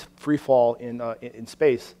 just free fall in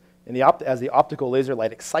space, as the optical laser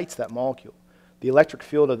light excites that molecule, the electric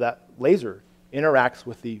field of that laser interacts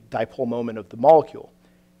with the dipole moment of the molecule,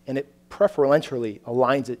 and it preferentially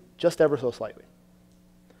aligns it just ever so slightly.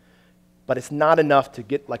 But it's not enough to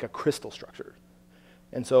get like a crystal structure.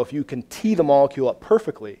 And so if you can tee the molecule up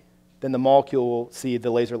perfectly, then the molecule will see the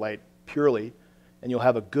laser light purely, and you'll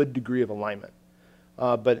have a good degree of alignment.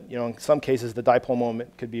 But in some cases, the dipole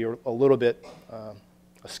moment could be a little bit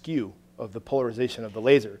askew of the polarization of the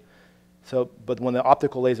laser. But when the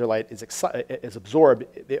optical laser light is absorbed,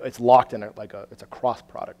 it's locked in it's a cross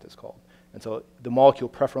product, it's called. And so the molecule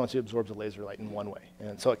preferentially absorbs the laser light in one way,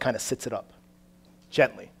 and so it kind of sits it up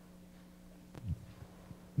gently.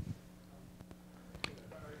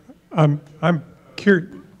 I'm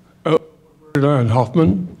curious. And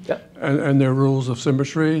Hoffman, yeah. and their rules of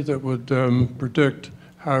symmetry that would predict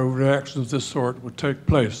how reactions of this sort would take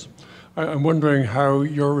place. I'm wondering how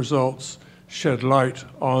your results shed light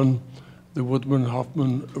on the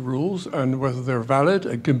Woodman-Hoffman rules and whether they're valid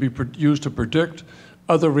and can be used to predict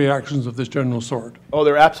other reactions of this general sort. Oh,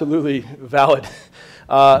 they're absolutely valid.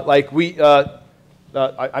 I'm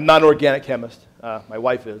not an organic chemist. My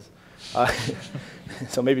wife is.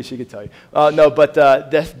 So maybe she could tell you. No, but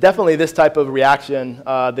definitely this type of reaction,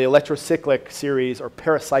 the electrocyclic series or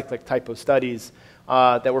paracyclic type of studies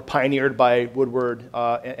that were pioneered by Woodward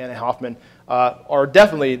and Hoffman are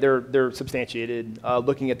definitely, they're substantiated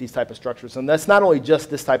looking at these type of structures. And that's not only just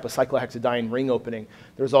this type of cyclohexadiene ring opening.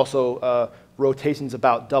 There's also rotations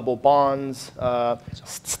about double bonds,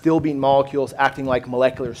 still being molecules acting like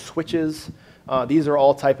molecular switches. These are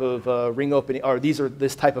all type of ring opening, or these are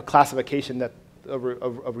this type of classification that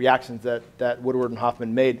of reactions that Woodward and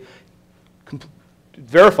Hoffman made.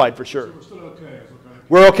 Verified for sure. So we're still okay.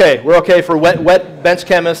 We're okay. We're okay for wet bench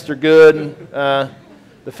chemists are good.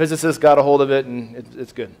 The physicists got a hold of it, and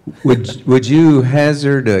it's good. Would you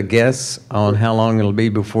hazard a guess on how long it'll be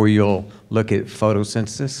before you'll look at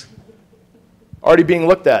photosynthesis? Already being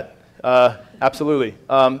looked at, absolutely.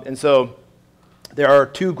 And so there are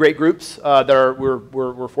two great groups that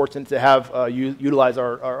we're fortunate to have utilize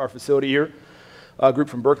our facility here. A group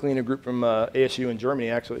from Berkeley and a group from ASU in Germany,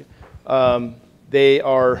 actually. They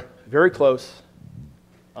are very close.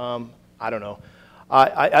 I don't know.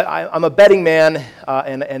 I'm a betting man,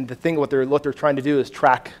 and the thing what they're trying to do is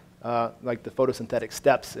track like the photosynthetic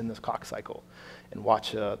steps in this Koch cycle, and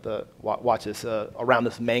watch this around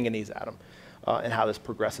this manganese atom, and how this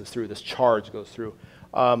progresses through. This charge goes through.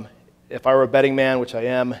 If I were a betting man, which I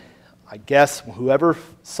am, I guess whoever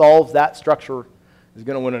solves that structure is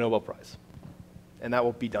going to win a Nobel Prize, and that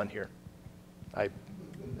will be done here.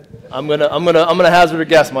 I'm gonna hazard a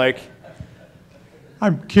guess, Mike.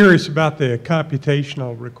 I'm curious about the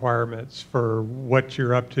computational requirements for what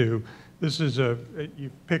you're up to. This is you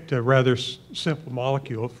picked a rather simple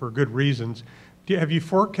molecule for good reasons. Have you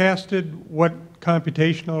forecasted what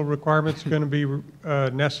computational requirements are going to be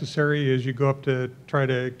necessary as you go up to try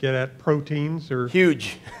to get at proteins? Or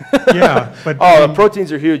huge. Yeah, but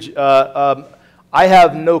proteins are huge. I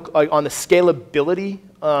have no on the scalability.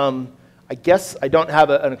 I guess I don't have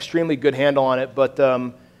an extremely good handle on it, but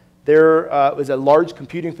there was a large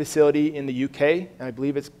computing facility in the UK, and I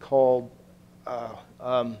believe it's called,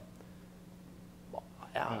 I'll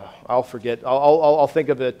forget. I'll think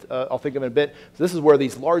of it. I'll think of it in a bit. So this is where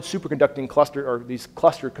these large superconducting cluster, or these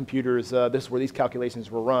cluster computers, this is where these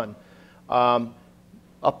calculations were run.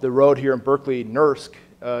 Up the road here in Berkeley, NERSC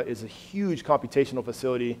is a huge computational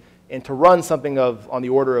facility, and to run something on the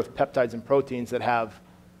order of peptides and proteins that have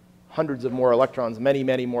hundreds of more electrons, many,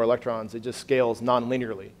 many more electrons, it just scales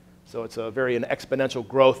non-linearly. So it's an exponential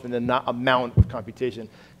growth in the amount of computation.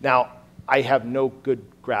 Now, I have no good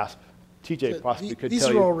grasp. TJ possibly could tell you. These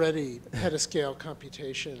are already petascale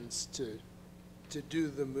computations to do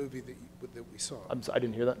the movie that we saw. I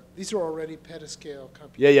didn't hear that. These are already petascale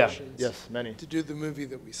computations. Yeah. Yes, many. To do the movie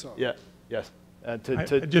that we saw. Yeah. Yes. I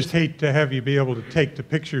just hate to have you be able to take the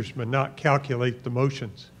pictures but not calculate the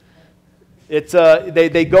motions. It's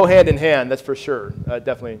they go hand in hand. That's for sure.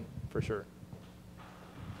 Definitely for sure.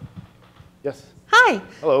 Yes. Hi.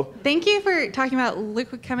 Hello. Thank you for talking about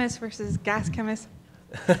liquid chemists versus gas chemists.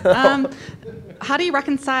 How do you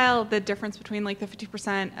reconcile the difference between like the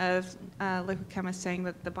 50% of liquid chemists saying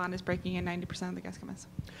that the bond is breaking and 90% of the gas chemists?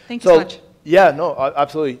 Thank you so much. Yeah, no,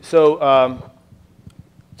 absolutely. So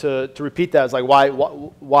to repeat that, is like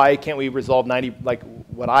why can't we resolve 90? Like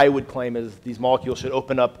what I would claim is these molecules should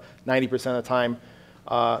open up 90% of the time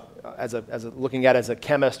looking at it as a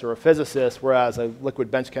chemist or a physicist, whereas a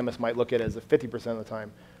liquid bench chemist might look at it as a 50% of the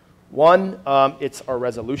time. One, it's our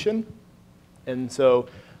resolution. And so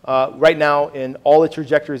right now, in all the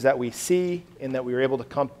trajectories that we see and that we were able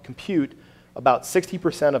to compute, about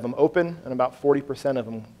 60% of them open and about 40% of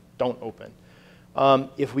them don't open.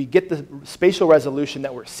 If we get the spatial resolution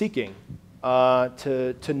that we're seeking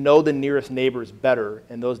to know the nearest neighbors better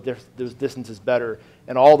and those distances better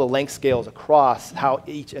and all the length scales across how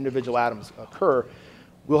each individual atoms occur,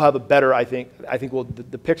 we'll have a better, I think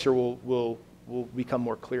the picture will become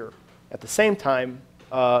more clear. At the same time,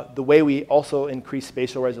 the way we also increase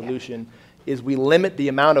spatial resolution is we limit the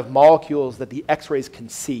amount of molecules that the X-rays can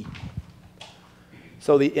see.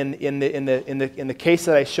 So in the case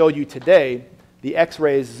that I showed you today, the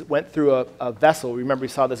X-rays went through a vessel. Remember, we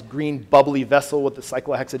saw this green bubbly vessel with the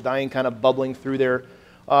cyclohexadiene kind of bubbling through there.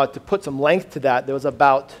 To put some length to that, there was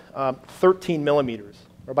about 13 millimeters,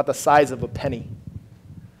 or about the size of a penny.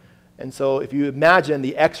 And so if you imagine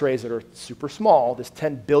the X-rays that are super small, this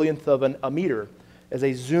 10 billionth of a meter, as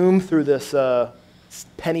they zoom through this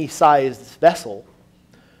penny-sized vessel,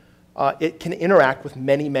 it can interact with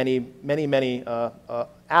many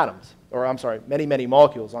atoms, or I'm sorry, many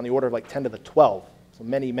molecules on the order of like 10 to the 12. So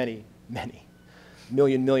many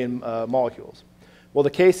million molecules. Well, the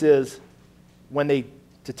case is when they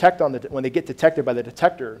when they get detected by the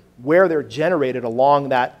detector, where they're generated along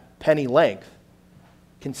that penny length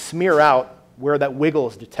can smear out where that wiggle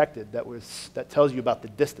is detected. That tells you about the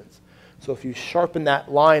distance. So if you sharpen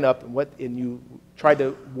that line up and you try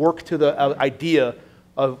to work to the idea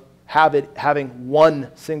of having one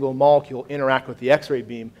single molecule interact with the X-ray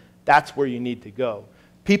beam, that's where you need to go.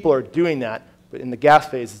 People are doing that, but in the gas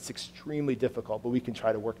phase, it's extremely difficult, but we can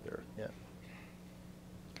try to work there. Yeah.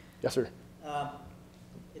 Yes, sir?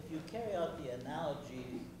 If you carry out the analogy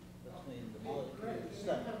between the molecule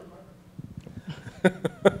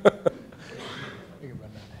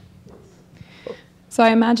So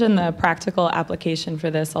I imagine the practical application for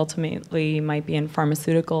this ultimately might be in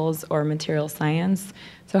pharmaceuticals or material science.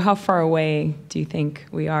 So how far away do you think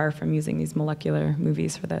we are from using these molecular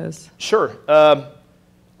movies for those? Sure.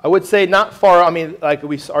 I would say not far. I mean, like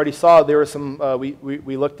we already saw, there were some,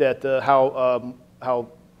 we looked at how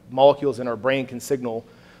molecules in our brain can signal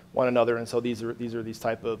one another, and so these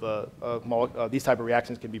type of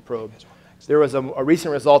reactions can be probed. There was a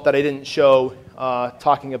recent result that I didn't show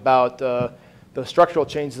talking about the structural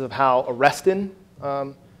changes of how arrestin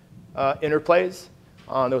interplays.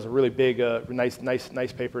 There was a really big,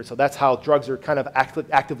 nice paper. So that's how drugs are kind of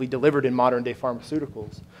actively delivered in modern day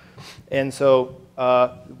pharmaceuticals. And so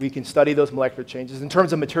we can study those molecular changes. In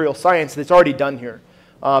terms of material science, it's already done here.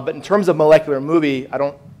 But in terms of molecular movie, I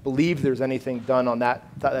don't believe there's anything done on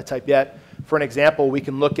that type yet. For an example, we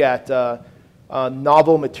can look at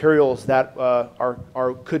novel materials that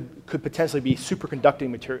could potentially be superconducting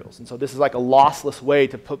materials. And so this is like a lossless way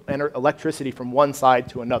to put electricity from one side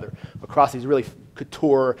to another across these really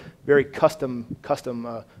couture, very custom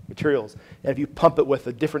materials. And if you pump it with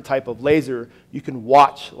a different type of laser, you can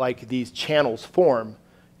watch like these channels form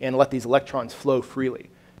and let these electrons flow freely.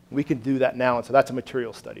 We can do that now, and so that's a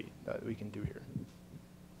material study that we can do here.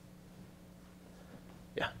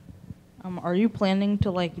 Yeah. Are you planning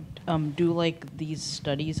to do like these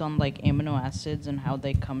studies on like amino acids and how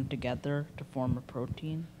they come together to form a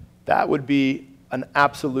protein? That would be an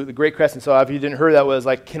absolutely great question. So if you didn't hear, that was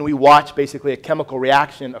like, can we watch basically a chemical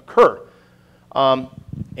reaction occur?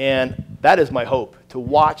 And that is my hope, to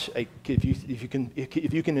watch if you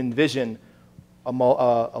can envision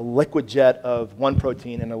a liquid jet of one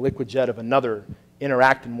protein and a liquid jet of another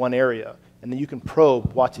interact in one area, and then you can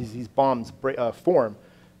probe, watch these bonds form.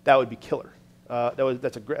 That would be killer.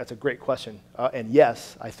 That's a great question. And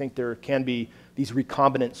yes, I think there can be these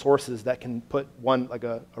recombinant sources that can put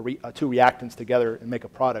two reactants together and make a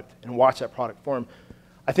product and watch that product form.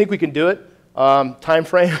 I think we can do it. Time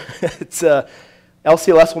frame, it's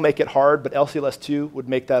LCLS will make it hard, but LCLS2 would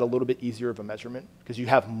make that a little bit easier of a measurement because you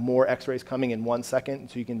have more X-rays coming in 1 second,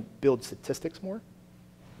 so you can build statistics more.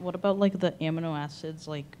 What about like the amino acids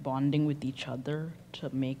like bonding with each other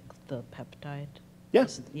to make the peptide? Yeah.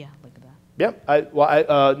 Yeah, like that.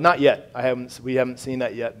 Yeah. Not yet. We haven't seen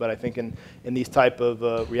that yet, but I think in these type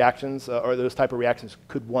of reactions, or those type of reactions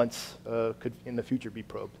could in the future be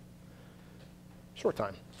probed. Short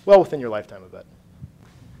time. Well within your lifetime, I bet.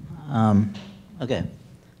 Okay.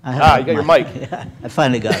 You got your mic. Yeah, I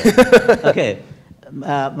finally got it. Okay.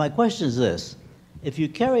 My question is this. If you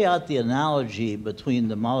carry out the analogy between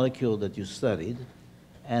the molecule that you studied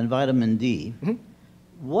and vitamin D,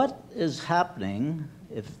 what is happening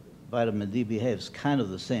if vitamin D behaves kind of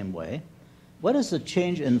the same way? What is the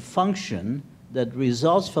change in function that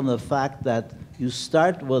results from the fact that you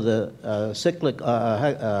start with a cyclic,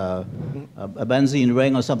 a benzene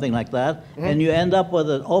ring or something like that, and you end up with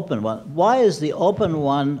an open one? Why is the open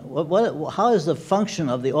one, how is the function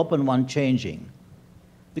of the open one changing?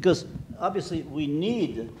 Because obviously we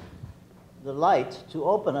need the light to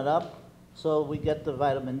open it up so we get the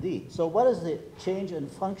vitamin D. So what is the change in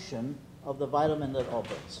function of the vitamin that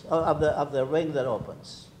opens, of the ring that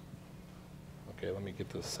opens? Okay, let me get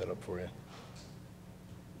this set up for you.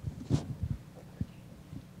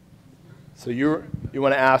 So you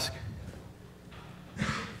want to ask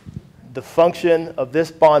the function of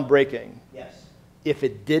this bond breaking. Yes. If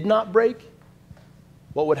it did not break,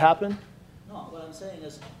 what would happen? No, what I'm saying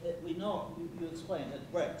is, we know, you explained,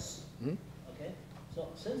 it breaks. Okay? So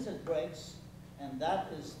since it breaks, and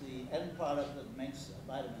that is the end product that makes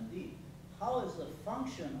vitamin D, how is the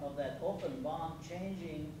function of that open bond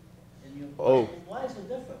changing in your body? Why is it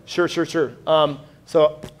different? Sure.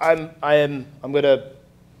 So I'm going to,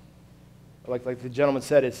 like the gentleman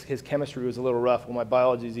said, his chemistry was a little rough. Well, my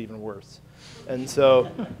biology is even worse. And so,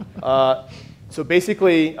 so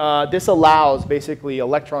basically, this allows basically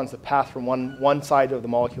electrons to pass from one side of the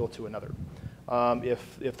molecule to another.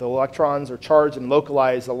 If the electrons are charged and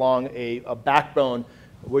localized along a backbone,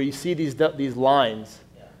 where you see these lines,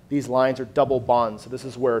 these lines are double bonds. So this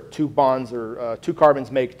is where two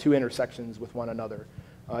carbons make two intersections with one another.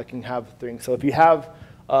 It can have things. So if you have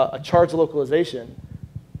a charge localization,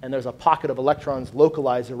 and there's a pocket of electrons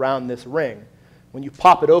localized around this ring. When you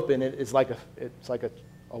pop it open, it's like a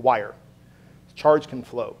wire. Charge can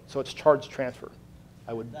flow, so it's charge transfer.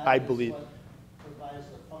 I believe. That provides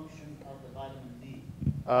the function of the vitamin D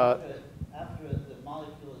after the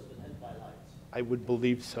molecule has been hit by light. I would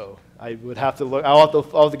believe so. I would have to look. I'll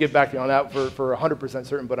have to get back to you on that for 100%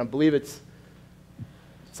 certain, but I believe it's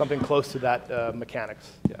something close to that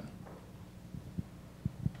mechanics. Yeah.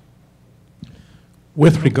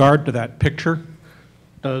 With regard to that picture,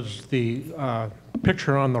 does the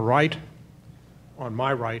picture on the right, on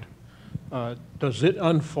my right, does it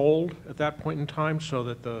unfold at that point in time so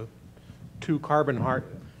that the two carbon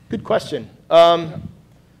heart? Good question.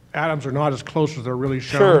 Atoms are not as close as they're really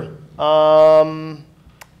shown. Sure.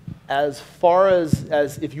 As far as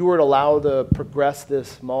if you were to allow to progress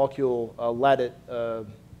this molecule, let it, if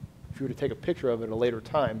you were to take a picture of it at a later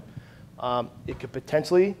time, it could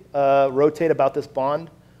potentially rotate about this bond.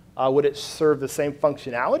 Would it serve the same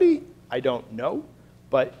functionality? I don't know.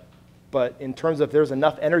 But in terms of if there's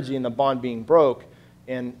enough energy in the bond being broke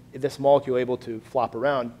and this molecule able to flop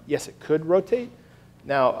around, yes, it could rotate.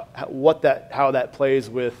 Now, how that plays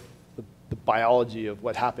with the biology of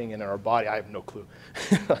what's happening in our body, I have no clue.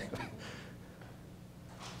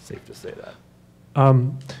 Safe to say that.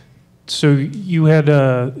 So you had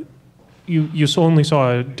you only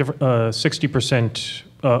saw a 60%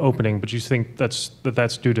 opening, but you think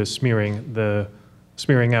that's due to smearing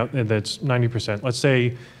out, and that's 90%. Let's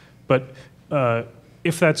say, but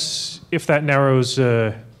if that narrows,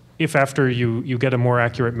 if after you get a more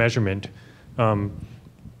accurate measurement,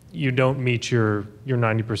 you don't meet your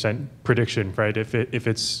 90% prediction, right? If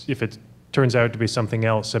it turns out to be something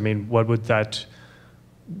else, I mean, what would that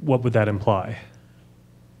imply?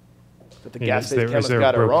 That the gas phase chemist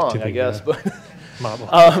got it wrong, I guess. But model.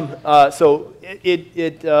 So let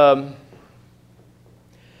me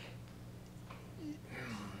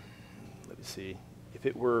see. If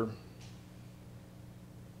it were,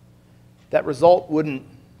 that result wouldn't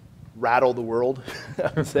rattle the world.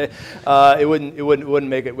 I would say it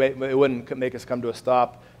wouldn't make us come to a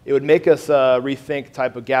stop. It would make us rethink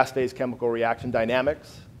type of gas phase chemical reaction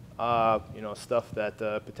dynamics. Stuff that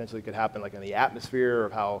potentially could happen like in the atmosphere,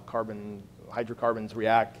 of how hydrocarbons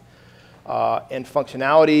react, and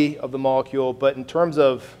functionality of the molecule. But in terms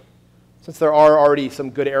of, since there are already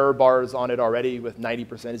some good error bars on it already with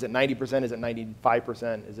 90%, is it 90%, is it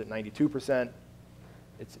 95%, is it 92%?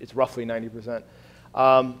 It's roughly 90%.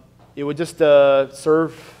 It would just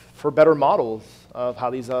serve for better models of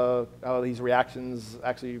how these reactions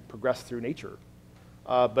actually progress through nature.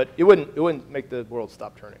 But it wouldn't make the world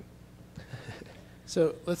stop turning.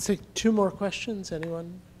 So let's take 2 more questions.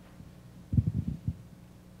 Anyone?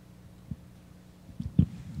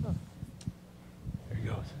 Oh. There he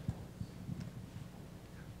goes.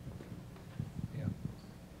 Yeah.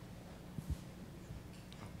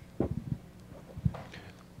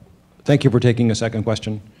 Thank you for taking a second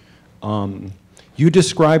question. You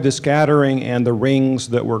described the scattering and the rings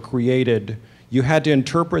that were created. You had to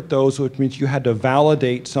interpret those, which means you had to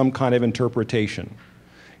validate some kind of interpretation.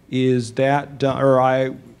 Is that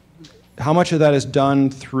done, how much of that is done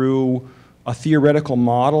through a theoretical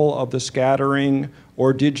model of the scattering,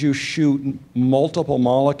 or did you shoot multiple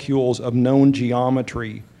molecules of known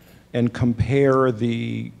geometry and compare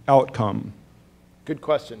the outcome? Good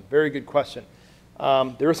question. Very good question.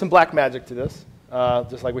 There is some black magic to this.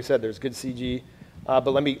 Just like we said, there's good CG.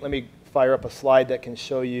 But let me fire up a slide that can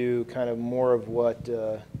show you kind of more of what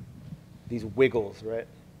these wiggles, right?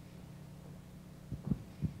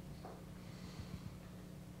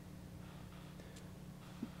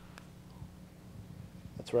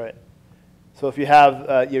 That's right. So if you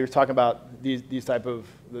have, you're talking about these type of,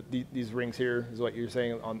 these rings here is what you're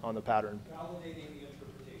saying on the pattern. Validating the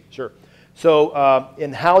interpretation. Sure. So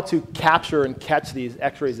in how to capture and catch these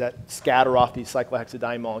X-rays that scatter off these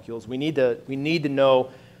cyclohexadiene molecules, we need to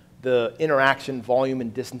know the interaction volume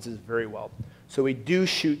and distances very well. So we do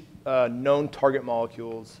shoot known target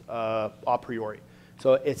molecules a priori.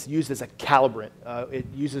 So it's used as a calibrant.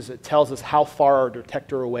 It tells us how far our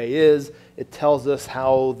detector away is. It tells us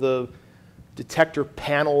how the detector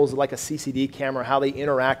panels, like a CCD camera, how they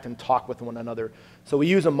interact and talk with one another. So we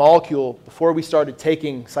use a molecule, before we started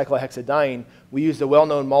taking cyclohexadiene, we used a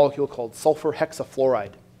well-known molecule called sulfur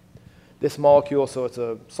hexafluoride. This molecule, so it's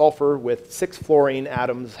a sulfur with 6 fluorine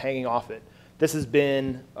atoms hanging off it. This has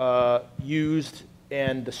been used,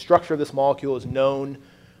 and the structure of this molecule is known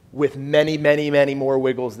with many, many, many more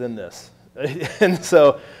wiggles than this. And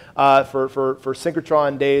so for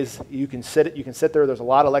synchrotron days, you can sit there. There's a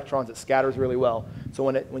lot of electrons. It scatters really well. So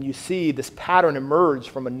when you see this pattern emerge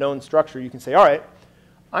from a known structure, you can say, all right,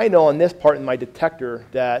 I know on this part in my detector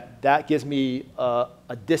that gives me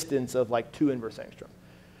a distance of like 2 inverse angstrom.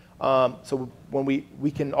 So when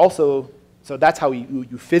we can also, so that's how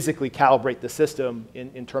you physically calibrate the system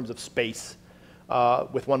in terms of space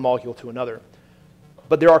with one molecule to another.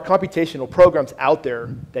 But there are computational programs out there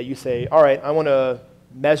that you say, all right, I want to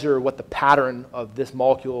measure what the pattern of this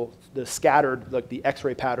molecule, the scattered, like the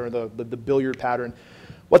X-ray pattern, the billiard pattern,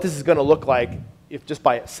 what this is going to look like if just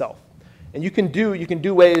by itself. And you can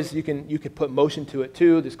do ways, you could put motion to it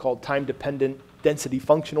too. This is called time-dependent density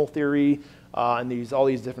functional theory, and all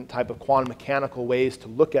these different type of quantum mechanical ways to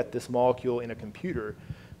look at this molecule in a computer.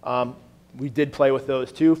 We did play with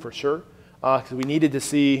those too, for sure, because we needed to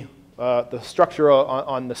see the structure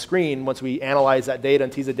on the screen once we analyze that data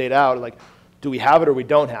and tease the data out, like, do we have it or we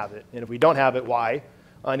don't have it? And if we don't have it, why?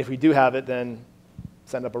 And if we do have it, then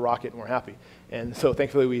send up a rocket and we're happy. And so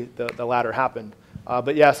thankfully the latter happened.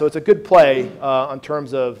 But yeah, so it's a good play in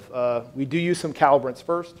terms of, we do use some calibrants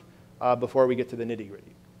first before we get to the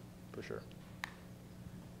nitty-gritty, for sure.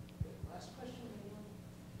 Last question,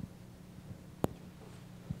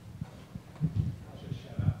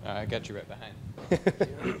 I got you right behind.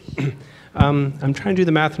 I'm trying to do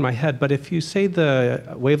the math in my head, but if you say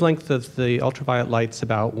the wavelength of the ultraviolet light's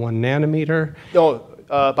about 1 nanometer. No,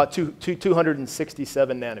 about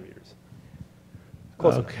 267 nanometers.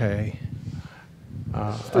 Close okay.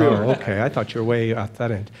 Okay, I thought you were way at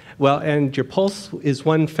that end. Well, and your pulse is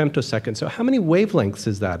 1 femtosecond, so how many wavelengths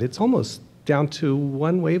is that? It's almost down to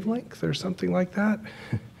 1 wavelength or something like that?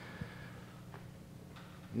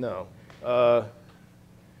 No. Are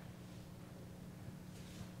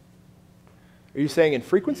you saying in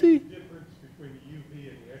frequency? The difference between the UV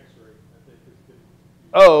and the X-ray, I think, is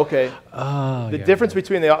Oh, okay. Oh, the difference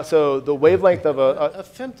between the wavelength of A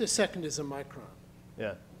femtosecond is a micron.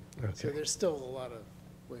 Yeah. Okay. So there's still a lot of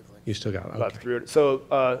wavelengths. You still got it. About 300. So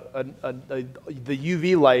the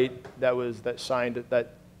UV light that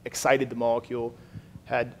excited the molecule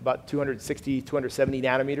had about 260, 270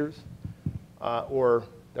 nanometers, or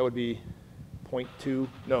that would be 0.2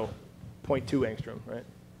 angstrom, right?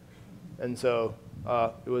 And so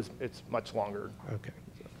it's much longer. Okay.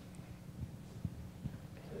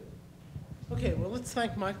 Okay, well, let's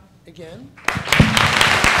thank Mike again.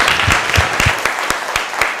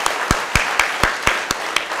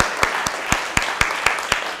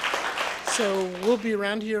 So we'll be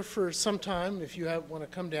around here for some time if you want to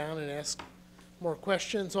come down and ask more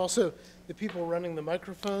questions. Also, the people running the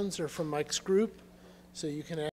microphones are from Mike's group, so you can ask